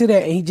look into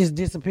that, and he just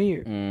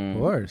disappeared. Of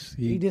course,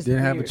 he didn't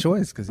disappeared. have a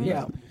choice because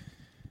Yeah.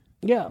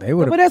 they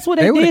would have. But that's what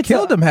they would did have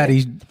killed him had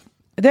he.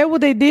 That's what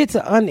they did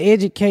to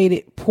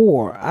uneducated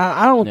poor.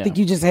 I don't think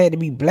you just had to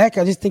be black.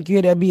 I just think you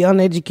had to be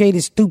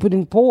uneducated, stupid,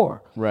 and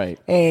poor. Right.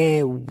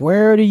 And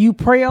where do you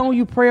prey on?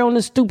 You prey on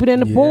the stupid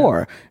and the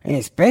poor, and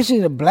especially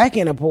the black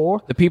and the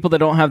poor. The people that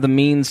don't have the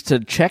means to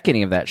check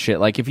any of that shit.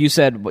 Like, if you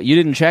said you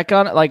didn't check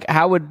on it, like,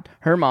 how would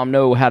her mom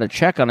know how to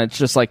check on it? It's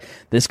just like,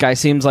 this guy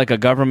seems like a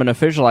government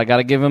official. I got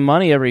to give him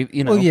money every,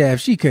 Well, yeah, if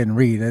she couldn't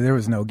read, there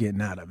was no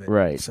getting out of it.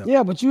 Right. So.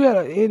 Yeah, but you had,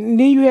 and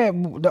then you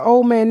had the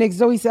old man next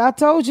door. He said, "I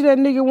told you that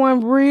nigga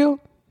wasn't real."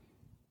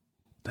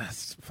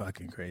 That's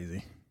fucking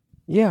crazy.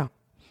 Yeah.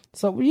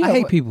 So yeah, I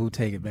hate people who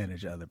take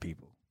advantage of other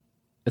people.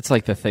 It's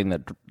like the thing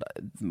that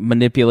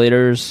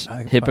manipulators,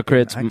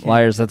 hypocrites, I can't.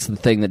 liars, that's the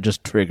thing that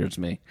just triggers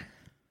me.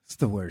 It's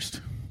the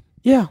worst.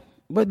 Yeah,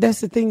 but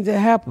that's the thing that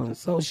happens.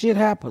 So shit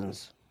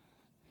happens.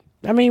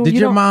 I mean, Did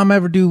your mom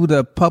ever do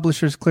the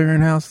Publishers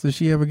Clearinghouse? Did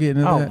she ever get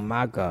into Oh that?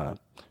 my God,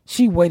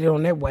 she waited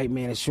on that white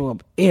man to show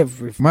up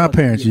every. My fucking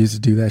parents year. used to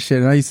do that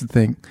shit, and I used to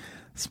think,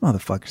 this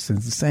motherfucker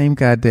sends the same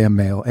goddamn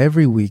mail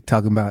every week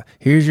talking about,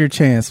 here's your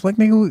chance. Like,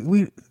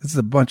 nigga, this is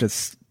a bunch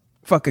of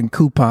fucking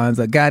coupons.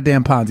 A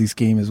goddamn Ponzi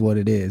scheme is what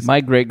it is.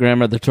 My great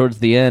grandmother towards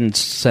the end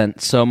sent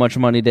so much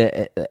money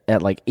to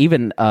at like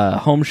even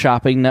Home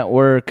Shopping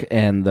Network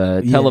and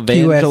the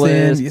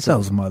televangelists. QSN, it's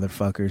those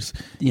motherfuckers.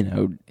 You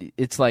know,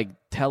 it's like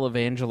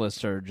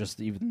televangelists are just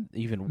even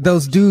worse.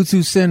 Those dudes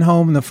who send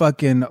home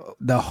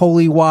the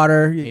holy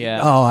water.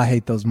 Yeah. Oh, I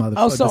hate those motherfuckers.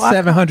 Oh, so the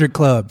 700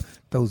 Club.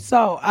 Those.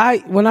 So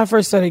when I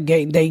first started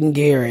dating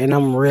Gary, and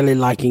I'm really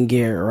liking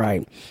Gary,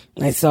 right?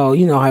 And so,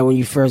 you know how when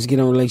you first get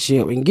in a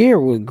relationship, and Gary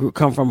would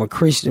come from a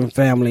Christian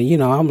family, you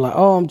know, I'm like,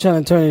 oh, I'm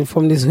trying to turn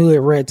from this hood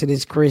rat to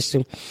this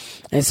Christian.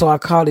 And so I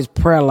called his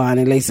prayer line,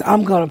 and they said,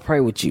 I'm going to pray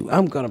with you.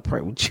 I'm going to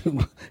pray with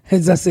you.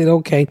 As I said,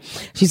 okay.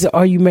 She said,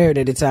 are you married?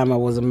 At the time I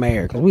wasn't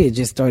married, because we had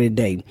just started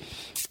dating.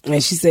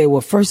 And she said,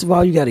 well, first of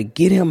all, you got to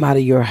get him out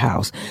of your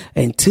house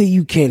until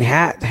you can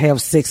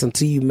have sex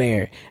until you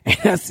marry. And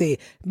I said,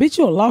 bitch,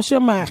 you lost your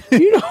mind.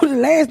 You know what the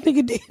last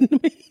nigga did to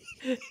me?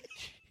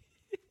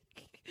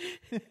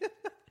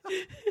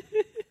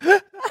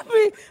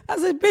 I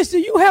said, bitch, do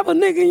you have a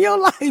nigga in your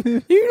life?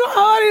 You know how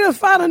hard it is to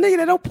find a nigga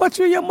that don't punch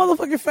you in your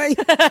motherfucking face?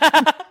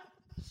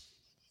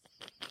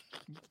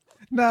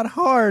 Not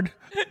hard.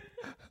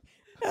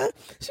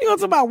 She gonna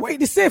talk about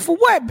wait to say for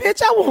what,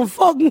 bitch? I won't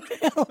fuck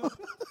now.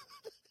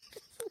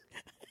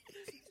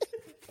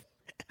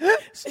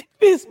 She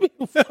pissed me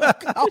the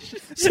fuck off.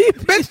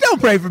 Bitch,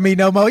 don't pray for me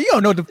no more. You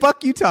don't know what the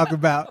fuck you talking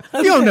about.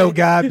 You don't know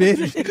God,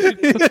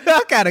 bitch.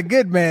 I got a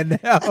good man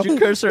now. Did you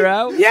curse her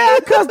out? Yeah, I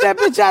cussed that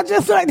bitch out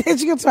just like that.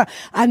 She gonna try,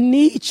 I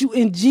need you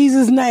in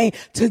Jesus' name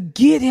to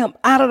get him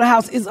out of the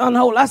house. It's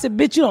unholy. I said,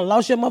 bitch, you done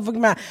lost your motherfucking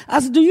mind.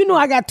 I said, do you know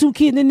I got 2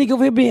 kids and that nigga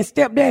over here being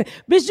stepdad?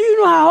 Bitch, do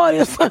you know how hard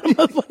it is to find a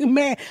motherfucking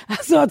man? I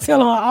started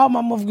telling her all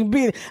my motherfucking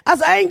business. I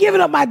said, I ain't giving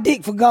up my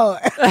dick for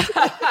God.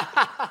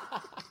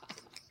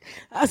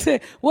 I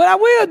said, what I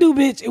will do,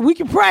 bitch, we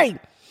can pray,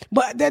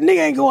 but that nigga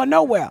ain't going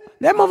nowhere.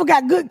 That motherfucker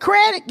got good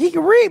credit. He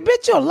can read.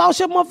 Bitch, you lost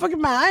your motherfucking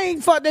mind. I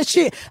ain't fuck that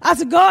shit. I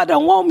said, God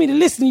don't want me to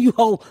listen to you,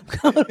 hoe.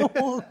 God don't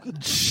want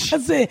I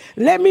said,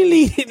 let me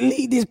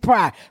lead this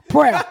prayer.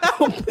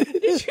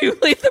 Did you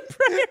lead the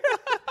prayer?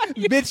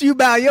 Bitch, you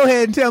bow your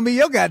head and tell me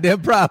your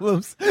goddamn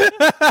problems.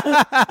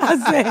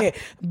 I said,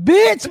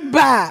 bitch,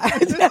 bye.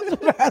 That's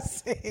what I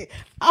said.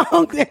 I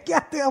hung that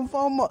goddamn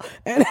phone up,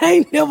 and I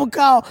ain't never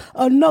called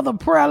another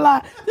prayer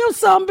line. Them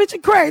some bitch are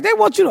crazy. They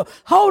want you to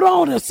hold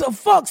on to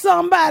fuck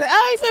somebody.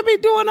 I ain't finna be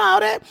doing all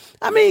that.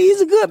 I mean,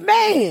 he's a good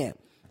man.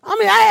 I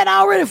mean, I had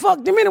already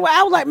fucked him anyway.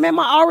 I was like, man,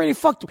 I already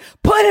fucked him.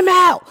 Put him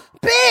out.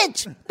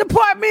 Bitch,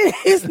 department in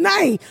his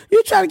name.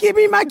 You trying to get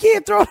me and my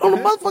kid thrown on the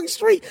motherfucking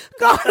street.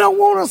 God don't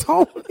want us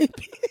homely,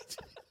 bitch.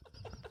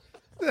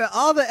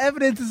 All the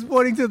evidence is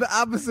pointing to the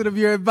opposite of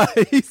your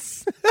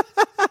advice.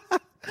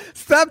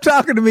 Stop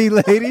talking to me,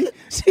 lady.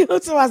 She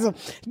was awesome.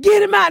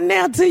 Get him out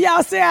now till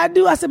y'all say I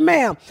do. I said,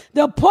 ma'am,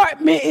 the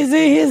apartment is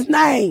in his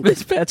name.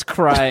 Miss Pat's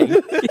crying.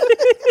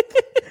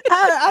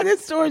 I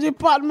this story just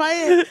popped in my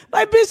head.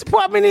 Like, bitch,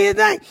 apartment in his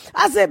name.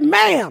 I said,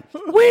 ma'am,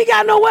 we ain't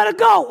got nowhere to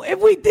go.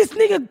 If this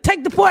nigga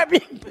take the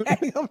apartment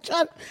back, I'm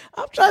trying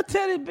to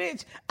tell this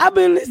bitch, I've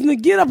been listening to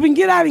Get Up and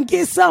Get Out and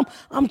Get Some.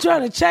 I'm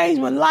trying to change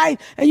my life,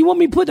 and you want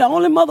me to put the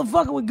only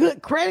motherfucker with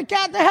good credit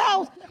card at the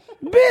house?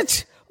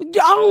 Bitch, I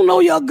don't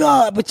know your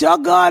God, but your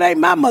God ain't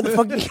my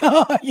motherfucking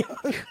God.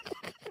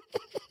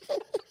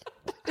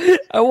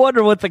 I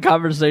wonder what the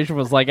conversation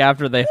was like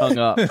after they hung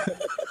up.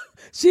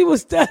 She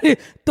was studying,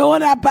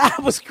 throwing out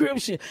Bible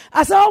scripture.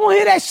 I said, I don't want to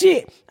hear that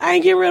shit. I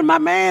ain't getting rid of my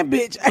man,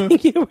 bitch. I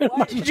ain't getting rid of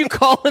my Did you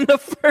call in the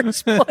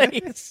first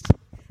place?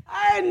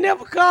 I ain't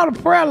never called a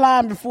prayer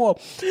line before.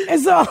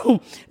 And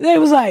so they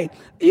was like,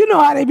 you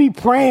know how they be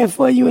praying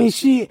for you and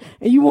shit,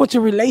 and you want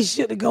your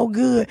relationship to go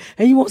good,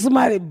 and you want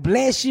somebody to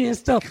bless you and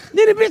stuff.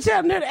 Then the bitch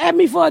out there to ask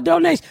me for a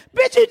donation.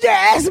 Bitch, you just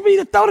asked me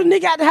to throw the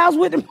nigga out the house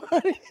with the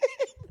money.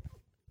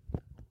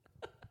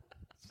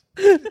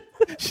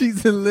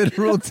 She's in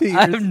literal tears.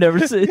 I've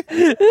never seen.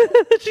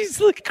 She's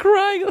like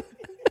crying.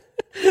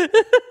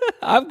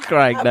 I'm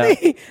crying now. I mean,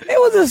 it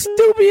was the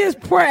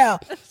stupidest prayer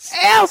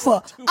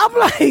ever. I'm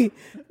like,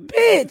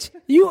 bitch,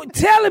 you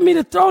telling me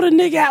to throw the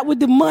nigga out with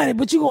the money,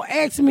 but you gonna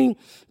ask me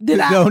to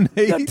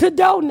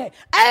donate.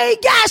 I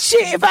ain't got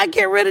shit if I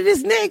get rid of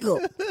this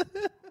nigga.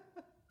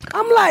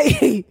 I'm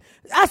like,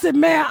 I said,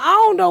 man, I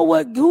don't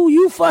know who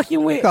you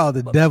fucking with. Called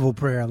the devil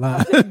prayer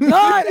line.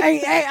 God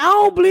ain't, I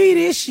don't believe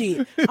this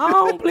shit. I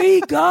don't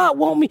believe God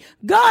want me.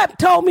 God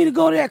told me to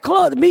go to that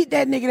club to meet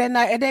that nigga that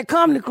night at that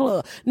comedy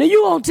club. Now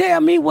you gonna tell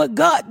me what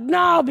God?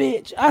 Nah,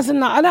 bitch. I said,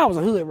 nah, that was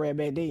a hood rat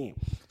back then.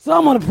 So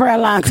I'm on the prayer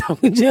line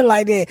talking just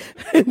like that.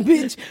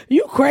 Bitch,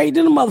 you crazy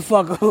than a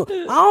motherfucker.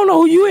 I don't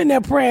know who you in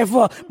there praying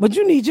for, but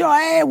you need your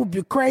ass with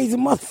your crazy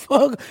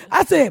motherfucker.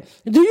 I said,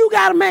 do you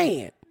got a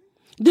man?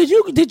 Did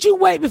you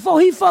wait before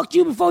he fucked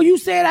you before you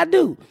said I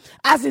do?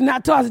 I said,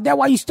 not to. I said, that's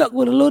why you stuck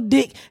with a little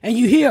dick and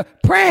you here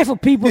praying for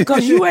people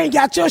because you ain't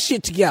got your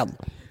shit together.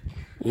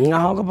 And I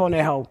hung up on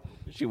that hoe.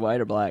 She white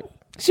or black?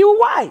 She was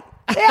white.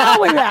 They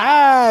always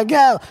like,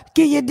 go,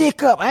 get your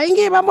dick up. I ain't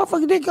getting my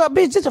motherfucking dick up,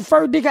 bitch. This the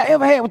first dick I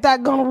ever had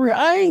without gonorrhea.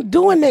 I ain't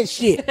doing that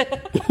shit.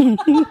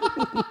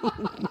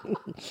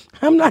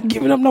 I'm not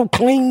giving up no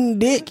clean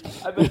dick.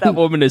 I bet that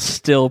woman is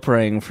still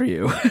praying for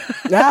you.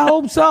 I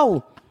hope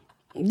so.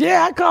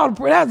 Yeah, I called the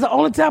prayer. That's the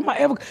only time I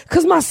ever,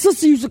 because my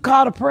sister used to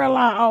call the prayer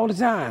line all the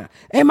time,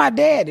 and my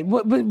daddy.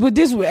 But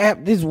this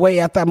was way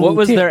after I moved. What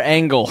was their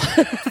angle?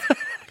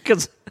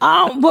 Because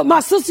but my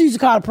sister used to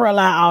call the prayer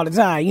line all the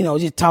time. You know,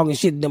 just talking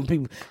shit to them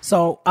people.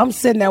 So I'm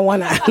sitting there one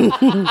night.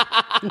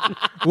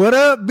 What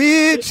up,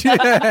 bitch?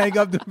 Hang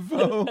up the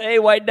phone. Hey,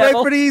 white Pray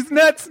devil. for these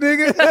nuts,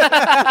 nigga.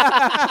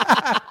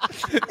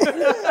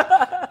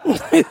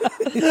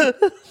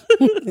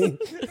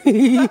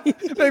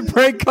 They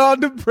prank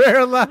called the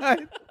prayer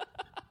line.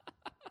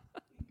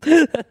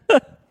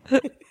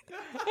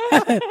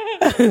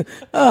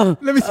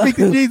 Let me speak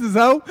to Jesus,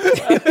 ho.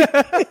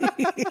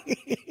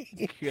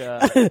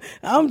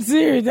 I'm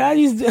serious.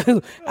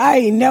 I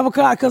ain't never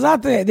called because I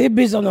thought this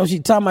bitch don't know what she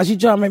talking about. She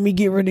trying to make me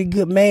get rid of a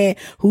good man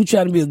who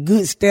trying to be a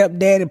good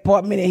stepdad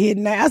apartment and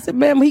hidden that. I said,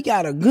 ma'am, he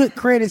got a good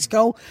credit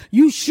score.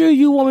 You sure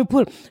you want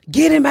me to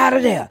get him out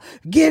of there?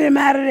 Get him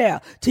out of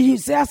there. Till you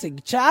say, I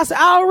said,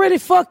 I already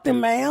fucked him,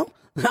 ma'am.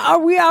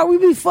 We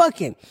be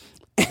fucking.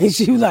 And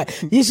she was like,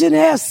 you shouldn't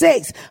have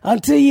sex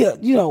until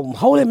you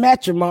holy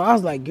matrimony. I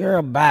was like,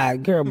 girl, bye.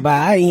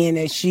 I ain't hearing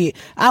that shit.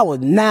 I was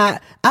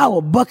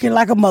bucking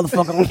like a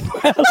motherfucker.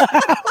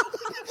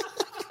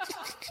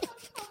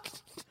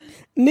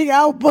 Nigga,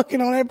 I was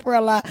bucking on that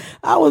prayer line.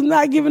 I was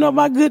not giving up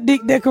my good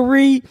dick that could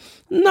read.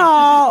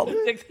 No.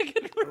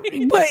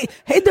 But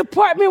his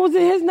department was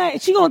in his name.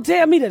 She gonna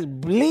tell me to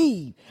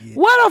bleed. Yeah.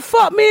 Where the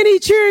fuck me and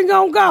these children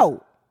gonna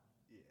go?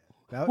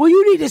 Well,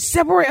 you need to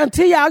separate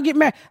until y'all get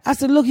married. I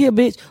said, look here,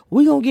 bitch.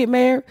 We gonna get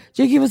married.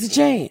 Just give us a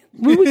chance.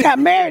 We got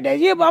married that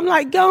year, but I'm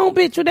like, go on,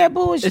 bitch, with that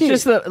bullshit. It's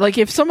just that, like,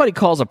 if somebody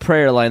calls a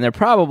prayer line, they're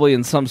probably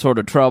in some sort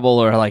of trouble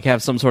or, like,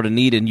 have some sort of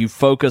need, and you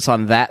focus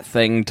on that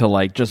thing to,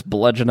 like, just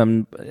bludgeon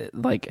them,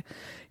 like,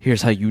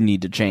 here's how you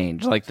need to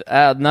change. Like,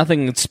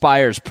 nothing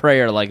inspires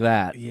prayer like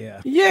that.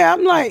 Yeah. Yeah,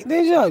 I'm like,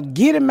 they just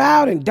get him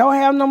out and don't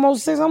have no more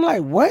sex. I'm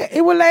like, what?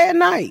 It was last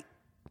night.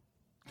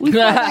 We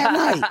fucked that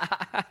night.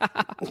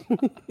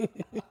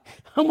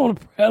 I'm on the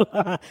prayer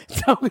line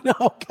talking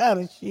all kind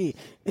of shit.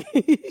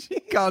 She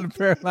called the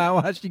prayer line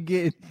while she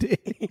getting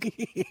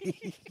dick.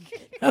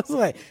 I was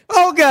like,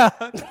 oh God.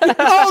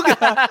 Oh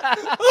God.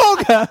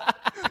 Oh God.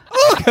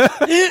 Oh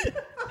God.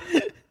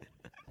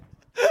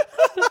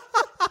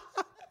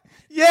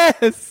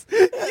 Yes.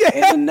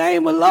 In the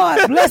name of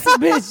Lord, bless a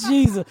bitch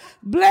Jesus.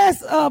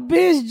 Bless a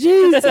bitch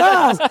Jesus.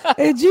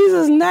 In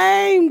Jesus'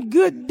 name,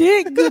 good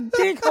dick,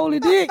 holy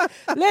dick.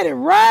 Let it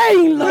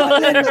rain,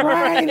 Lord. Let it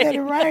rain, let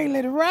it rain,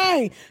 let it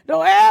rain.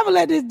 Don't ever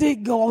let this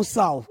dick go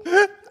soft.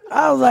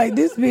 I was like,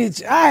 this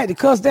bitch, I had to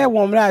cuss that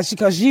woman out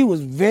because she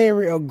was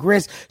very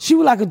aggressive. She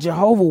was like a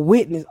Jehovah's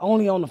Witness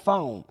only on the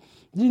phone.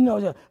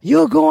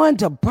 you're going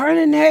to burn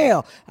in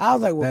hell. I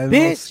was like, well, That's a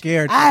little bitch,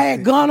 scared. I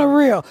had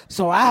gonorrhea,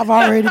 so I've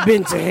already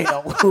been to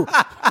hell.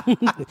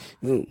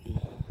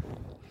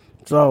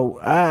 So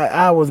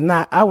I was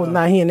not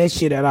hearing that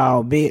shit at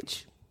all,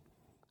 bitch.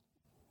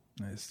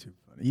 That's too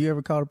funny. You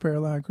ever called a prayer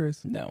line,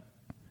 Chris? No.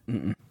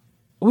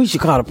 We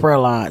should call the prayer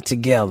line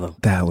together.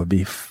 That would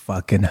be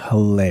fucking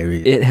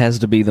hilarious. It has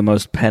to be the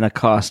most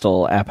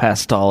Pentecostal,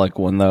 apostolic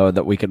one, though,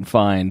 that we can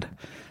find.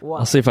 Wow.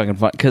 I'll see if I can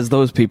find, because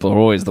those people are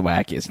always the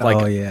wackiest. Like,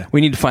 Oh, yeah.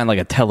 We need to find like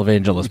a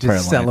televangelist prayer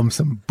Just sell line. them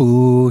some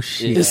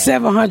bullshit. The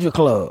 700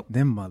 Club.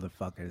 Them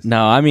motherfuckers.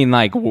 No, I mean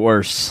like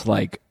worse,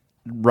 like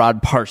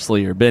Rod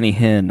Parsley or Benny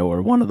Hinn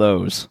or one of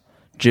those.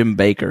 Jim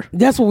Baker.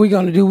 That's what we're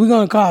going to do. We're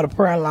going to call the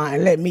prayer line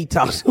and let me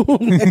talk to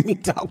him. Let me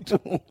talk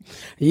to him.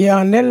 Yeah,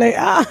 and that lady,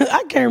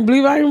 I can't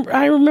believe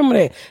I remember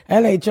that.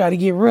 That lady tried to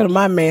get rid of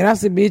my man. I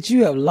said, bitch,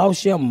 you have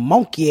lost your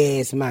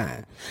monkey ass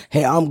mind.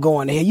 Hey, I'm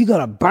going to hell. You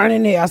going to burn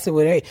in there? I said,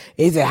 well, hey,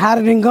 is it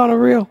hotter than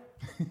gonorrhea?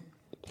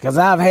 Because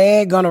I've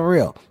had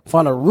gonorrhea.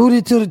 From the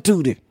rooty to the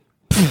tootie.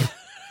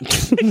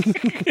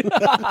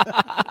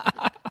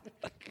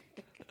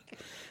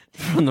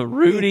 From the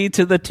Rudy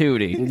to the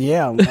Tootie.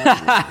 Yeah,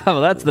 man.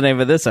 Well, that's the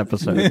name of this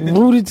episode.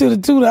 Rooted to the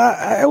tooth.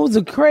 It was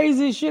the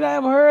craziest shit I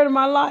ever heard in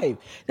my life.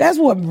 That's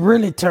what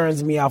really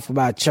turns me off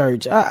about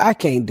church. I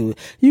can't do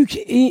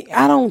it.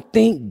 I don't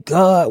think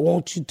God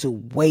wants you to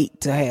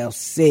wait to have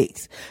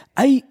sex.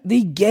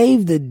 They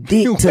gave the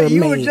dick to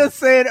You me. were just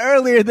saying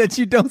earlier that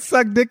you don't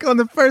suck dick on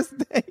the first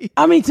date.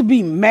 I mean, to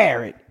be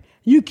married,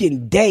 you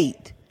can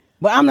date.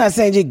 But I'm not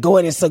saying just go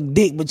in and suck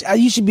dick, but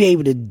you should be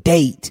able to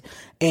date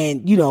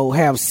and,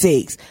 have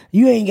sex.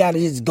 You ain't got to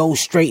just go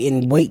straight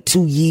and wait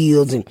 2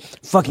 years and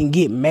fucking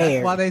get married.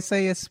 That's why they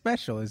say it's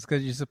special. It's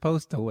because you're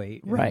supposed to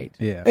wait. Right.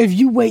 Yeah. If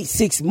you wait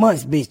 6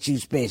 months, bitch, you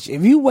special.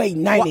 If you wait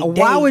 90 days.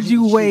 Why would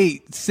you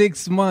wait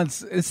 6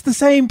 months? It's the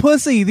same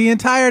pussy the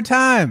entire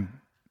time.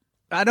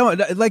 I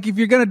don't like if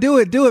you're gonna do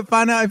it.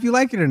 Find out if you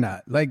like it or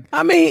not. Like,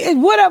 I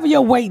mean, whatever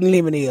your waiting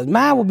limit is.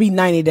 Mine would be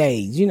 90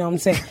 days. You know what I'm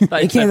saying?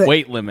 Like that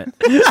weight limit.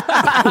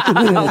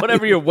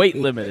 Whatever your weight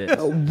limit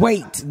is.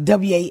 Wait,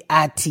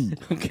 W-A-I-T.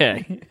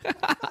 Okay.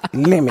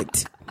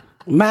 Limit.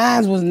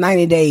 Mine was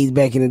 90 days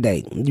back in the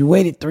day. You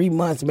waited 3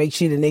 months to make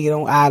sure the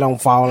nigga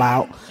don't fall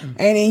out. And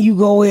then you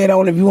go ahead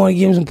on, if you want to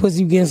give him some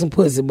pussy, you give him some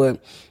pussy.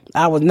 But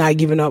I was not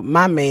giving up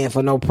my man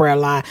for no prayer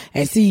line.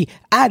 And see,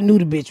 I knew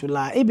the bitch would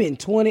lie. It been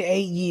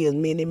 28 years,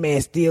 me and that man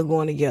still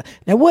going together.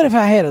 Now, what if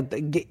I had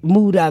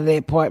moved out of that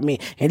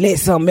apartment and let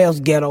some else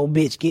ghetto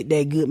bitch get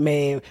that good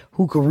man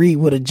who could read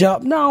with a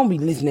job? No, I don't be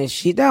listening to that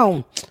shit.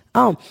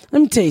 Let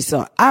me tell you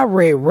something. I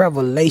read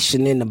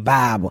Revelation in the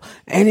Bible,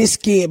 and it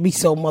scared me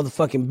so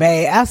motherfucking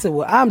bad. I said,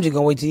 well, I'm just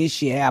gonna wait till this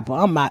shit happen.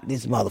 I'm out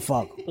this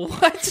motherfucker.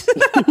 What?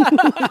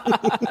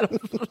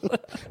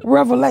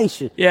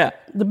 Revelation. Yeah.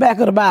 The back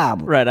of the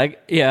Bible. Right.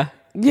 Yeah.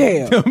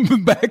 Yeah.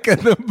 back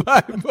of the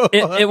Bible.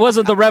 It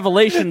wasn't the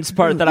Revelations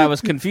part that I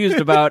was confused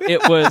about.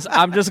 It was,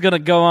 I'm just going to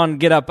go on and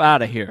get up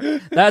out of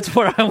here. That's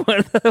where I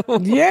went.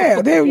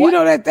 Yeah. You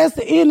know that's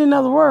the ending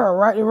of the world,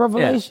 right? The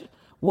Revelation. Yeah.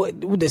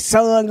 What the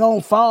sun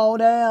gonna fall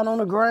down on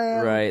the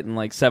ground? Right, and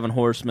like 7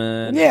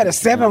 horsemen. Yeah, the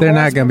 7 They're horsemen.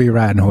 not going to be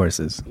riding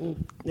horses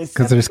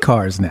because there's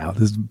cars now.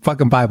 This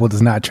fucking Bible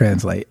does not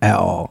translate at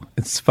all.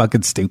 It's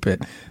fucking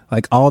stupid.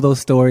 Like, all those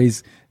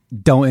stories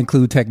don't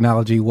include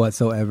technology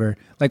whatsoever.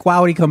 Like,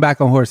 why would he come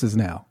back on horses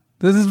now?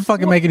 This doesn't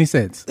fucking make any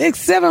sense.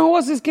 7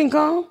 horses can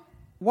come.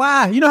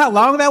 Why? You know how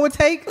long that would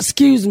take?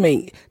 Excuse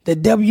me. The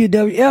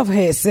WWF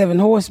had 7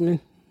 horsemen.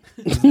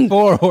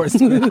 4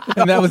 horsemen.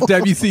 And that was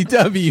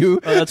WCW.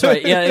 Oh, that's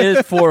right. Yeah, it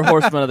is 4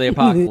 horsemen of the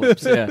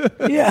apocalypse. Yeah.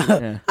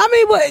 Yeah. I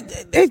mean,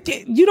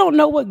 but you don't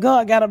know what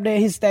God got up there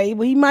in his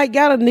stable. He might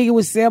got a nigga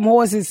with 7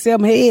 horses,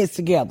 7 heads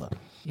together.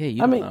 Yeah,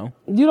 you don't know.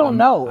 You don't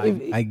know.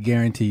 I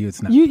guarantee you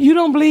it's not. You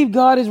don't believe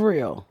God is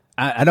real.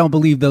 I don't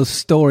believe those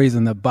stories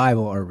in the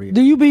Bible are real.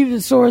 Do you believe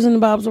the stories in the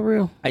Bible are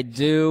real? I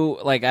do.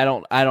 Like,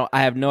 I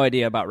have no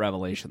idea about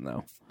Revelation,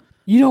 though.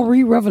 You don't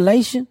read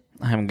Revelation?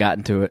 I haven't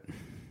gotten to it.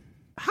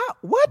 How?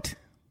 What?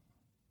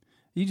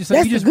 You just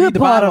That's you just the good read the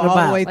part Bible of the all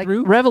the Bible. way Like,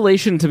 through?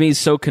 Revelation to me is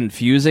so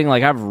confusing.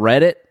 Like, I've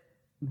read it,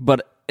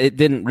 but it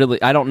didn't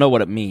really, I don't know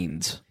what it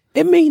means.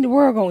 It mean the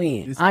world gonna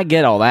end. I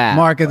get all that.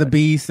 Mark of the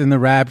Beast and the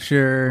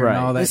Rapture Right.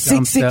 and all that The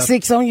dumb stuff.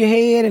 666 on your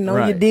head and on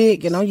your Right.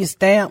 dick and on your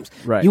stamps.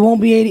 Right. You won't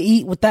be able to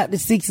eat without the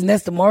 6, and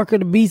that's the mark of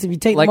the beast. If you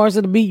take Like, the marks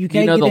of the beast, you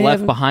can't You know get the to Left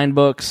heaven. Behind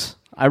books?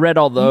 I read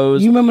all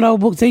those. You remember those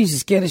books? They used to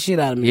scare the shit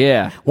out of me.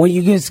 Yeah. When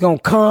you just gonna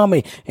come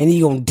and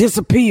you gonna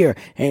disappear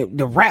and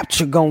the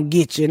rapture gonna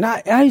get you. And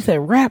I used to say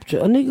rapture.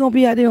 A nigga gonna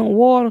be out there on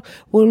water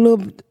with a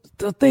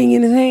little thing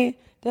in his hand.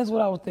 That's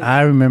what I was thinking.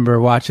 I remember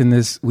watching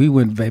this. We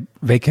went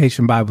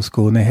vacation Bible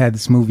school, and they had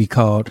this movie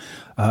called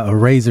A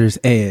Razor's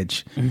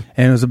Edge, and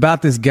it was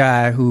about this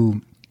guy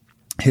who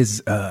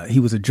he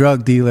was a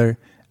drug dealer,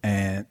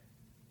 and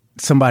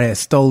somebody had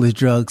stole his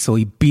drugs, so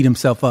he beat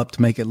himself up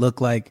to make it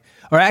look like,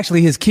 or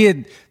actually his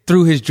kid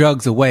threw his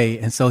drugs away.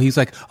 And so he's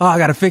like, oh, I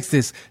got to fix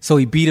this. So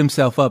he beat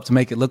himself up to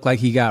make it look like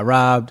he got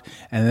robbed.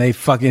 And they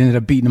fucking ended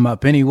up beating him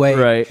up anyway.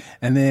 Right.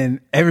 And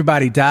then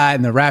everybody died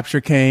and the rapture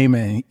came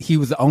and he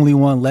was the only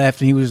one left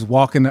and he was just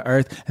walking the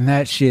earth. And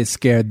that shit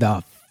scared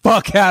the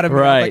fuck out of me.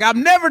 Right. Like,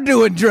 I'm never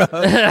doing drugs.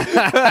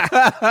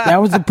 That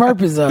was the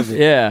purpose of it.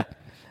 Yeah.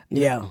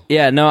 Yeah.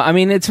 Yeah, no, I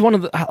mean, it's one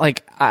of the,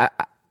 like, I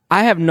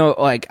have no,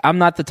 like, I'm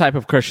not the type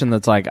of Christian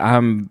that's like,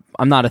 I'm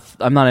not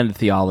into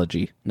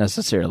theology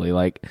necessarily.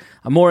 Like,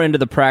 I'm more into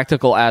the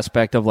practical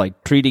aspect of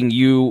like treating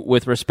you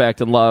with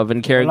respect and love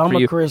and caring Well, for I'm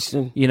you. a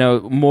Christian. You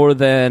know, more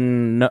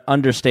than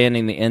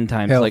understanding the end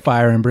times. Like,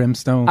 Hellfire and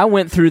brimstone. I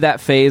went through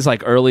that phase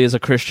like early as a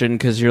Christian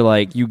because you're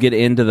like, you get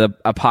into the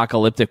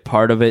apocalyptic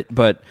part of it,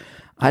 but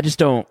I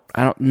don't,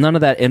 none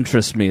of that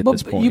interests me at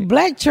this point. You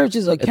black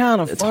churches are kind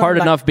of It's hard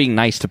enough being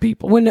nice to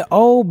people. When the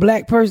old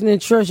black person in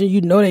church and you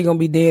know they're going to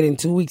be dead in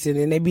 2 weeks and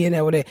then they be in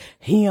there with that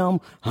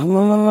hymn.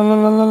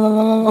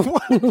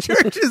 What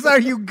churches are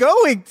you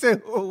going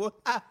to?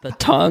 The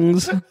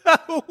tongues.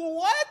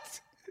 What?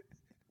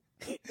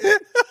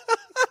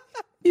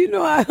 You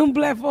know how them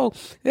black folk,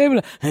 they be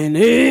like, and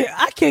then,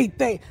 I can't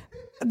think.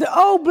 The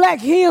old black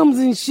hymns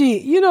and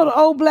shit. You know the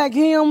old black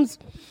hymns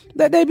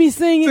that they be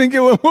singing? Sing it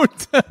one more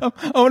time.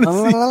 I want to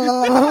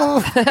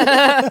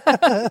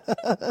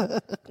see.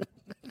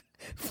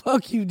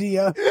 Fuck you,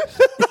 Dion.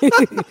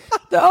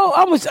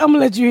 I'm gonna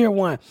let you hear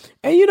one.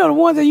 And you know the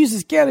ones that used to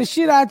scare the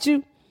shit out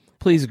you?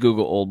 Please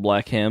Google old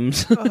black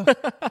hymns.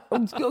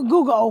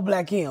 Google old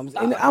black hymns.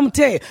 And I'm gonna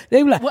tell you,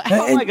 they be like,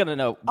 How am I going to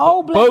know?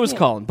 Old black Bo's hymns.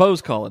 calling.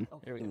 Bo's calling.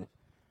 Here we go.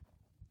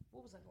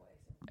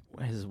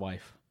 His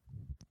wife.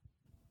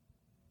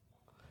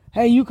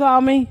 Hey, you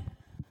call me?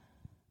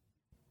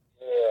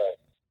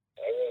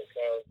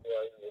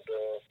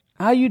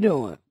 How you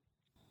doing?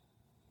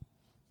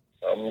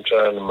 I'm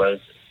trying to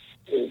make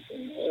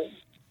it.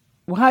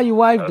 Well, how your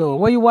wife doing?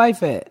 Where your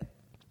wife at?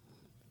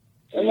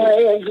 I'm not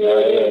even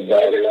good.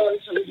 Doing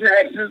some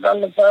practice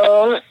on the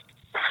phone.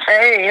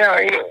 Hey, how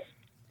are you?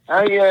 How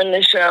are you on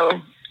the show?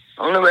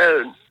 On the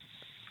road?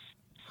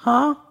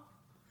 Huh?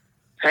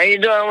 How you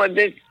doing with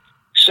the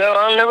show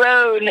on the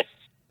road?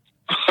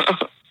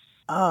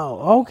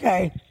 Oh,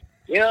 okay.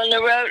 You on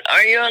the road?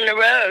 Are you on the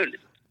road?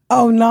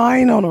 Oh, no, I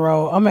ain't on the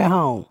road. I'm at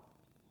home.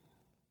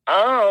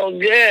 Oh,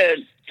 good.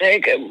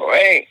 Take a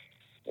break.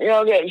 You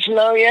don't get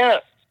snow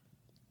yet?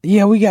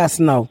 Yeah, we got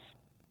snow.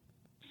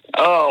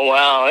 Oh,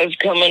 wow. It's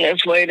coming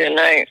this way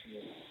tonight.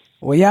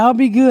 Well, y'all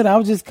be good. I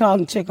was just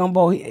calling to check on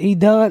Bo. He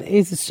done?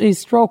 Is his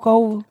stroke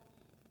over?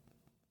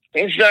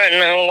 He's starting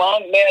to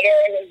walk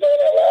better. He's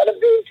doing a lot of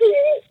PT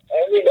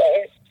every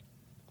day.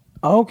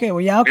 Okay,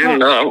 well, y'all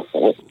And call.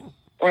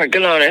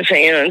 working on his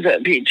hands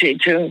at PT,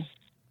 too.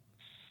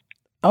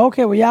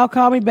 Okay, well, y'all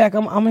call me back.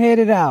 I'm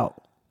headed out.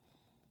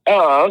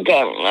 Oh,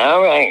 okay.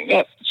 All right.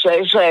 Yep.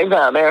 Stay safe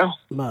out there.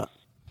 But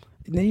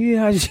then you hear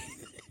how she,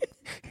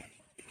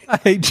 I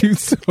hate you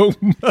so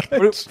much.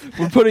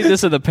 We're putting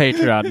this in the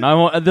Patreon. And I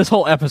want, this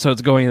whole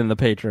episode's going in the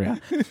Patreon.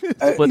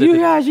 Split you it.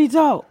 hear how she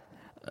talk?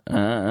 I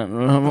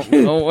don't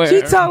know where.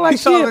 She talk like You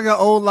sound like she. an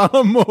old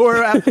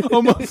lawnmower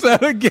almost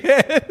out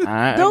again.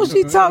 Don't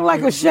she talk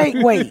like a shake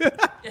weight?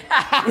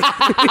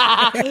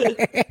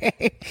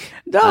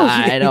 Don't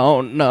she? I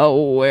don't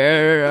know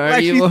where are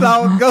Like she you.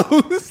 saw a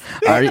ghost.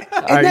 Are And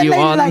that you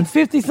lady on? like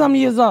 50-some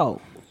years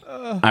old.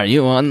 Are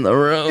you on the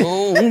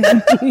road?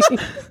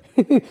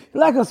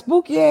 Like a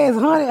spooky ass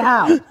haunted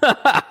house.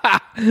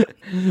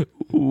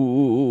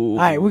 Ooh. All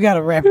right, we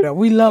gotta wrap it up.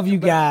 We love you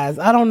guys.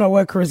 I don't know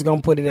where Chris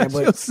gonna put it at,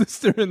 Your but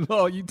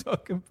sister-in-law you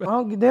talking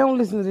about. they don't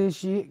listen to this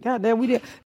shit. God damn, we did.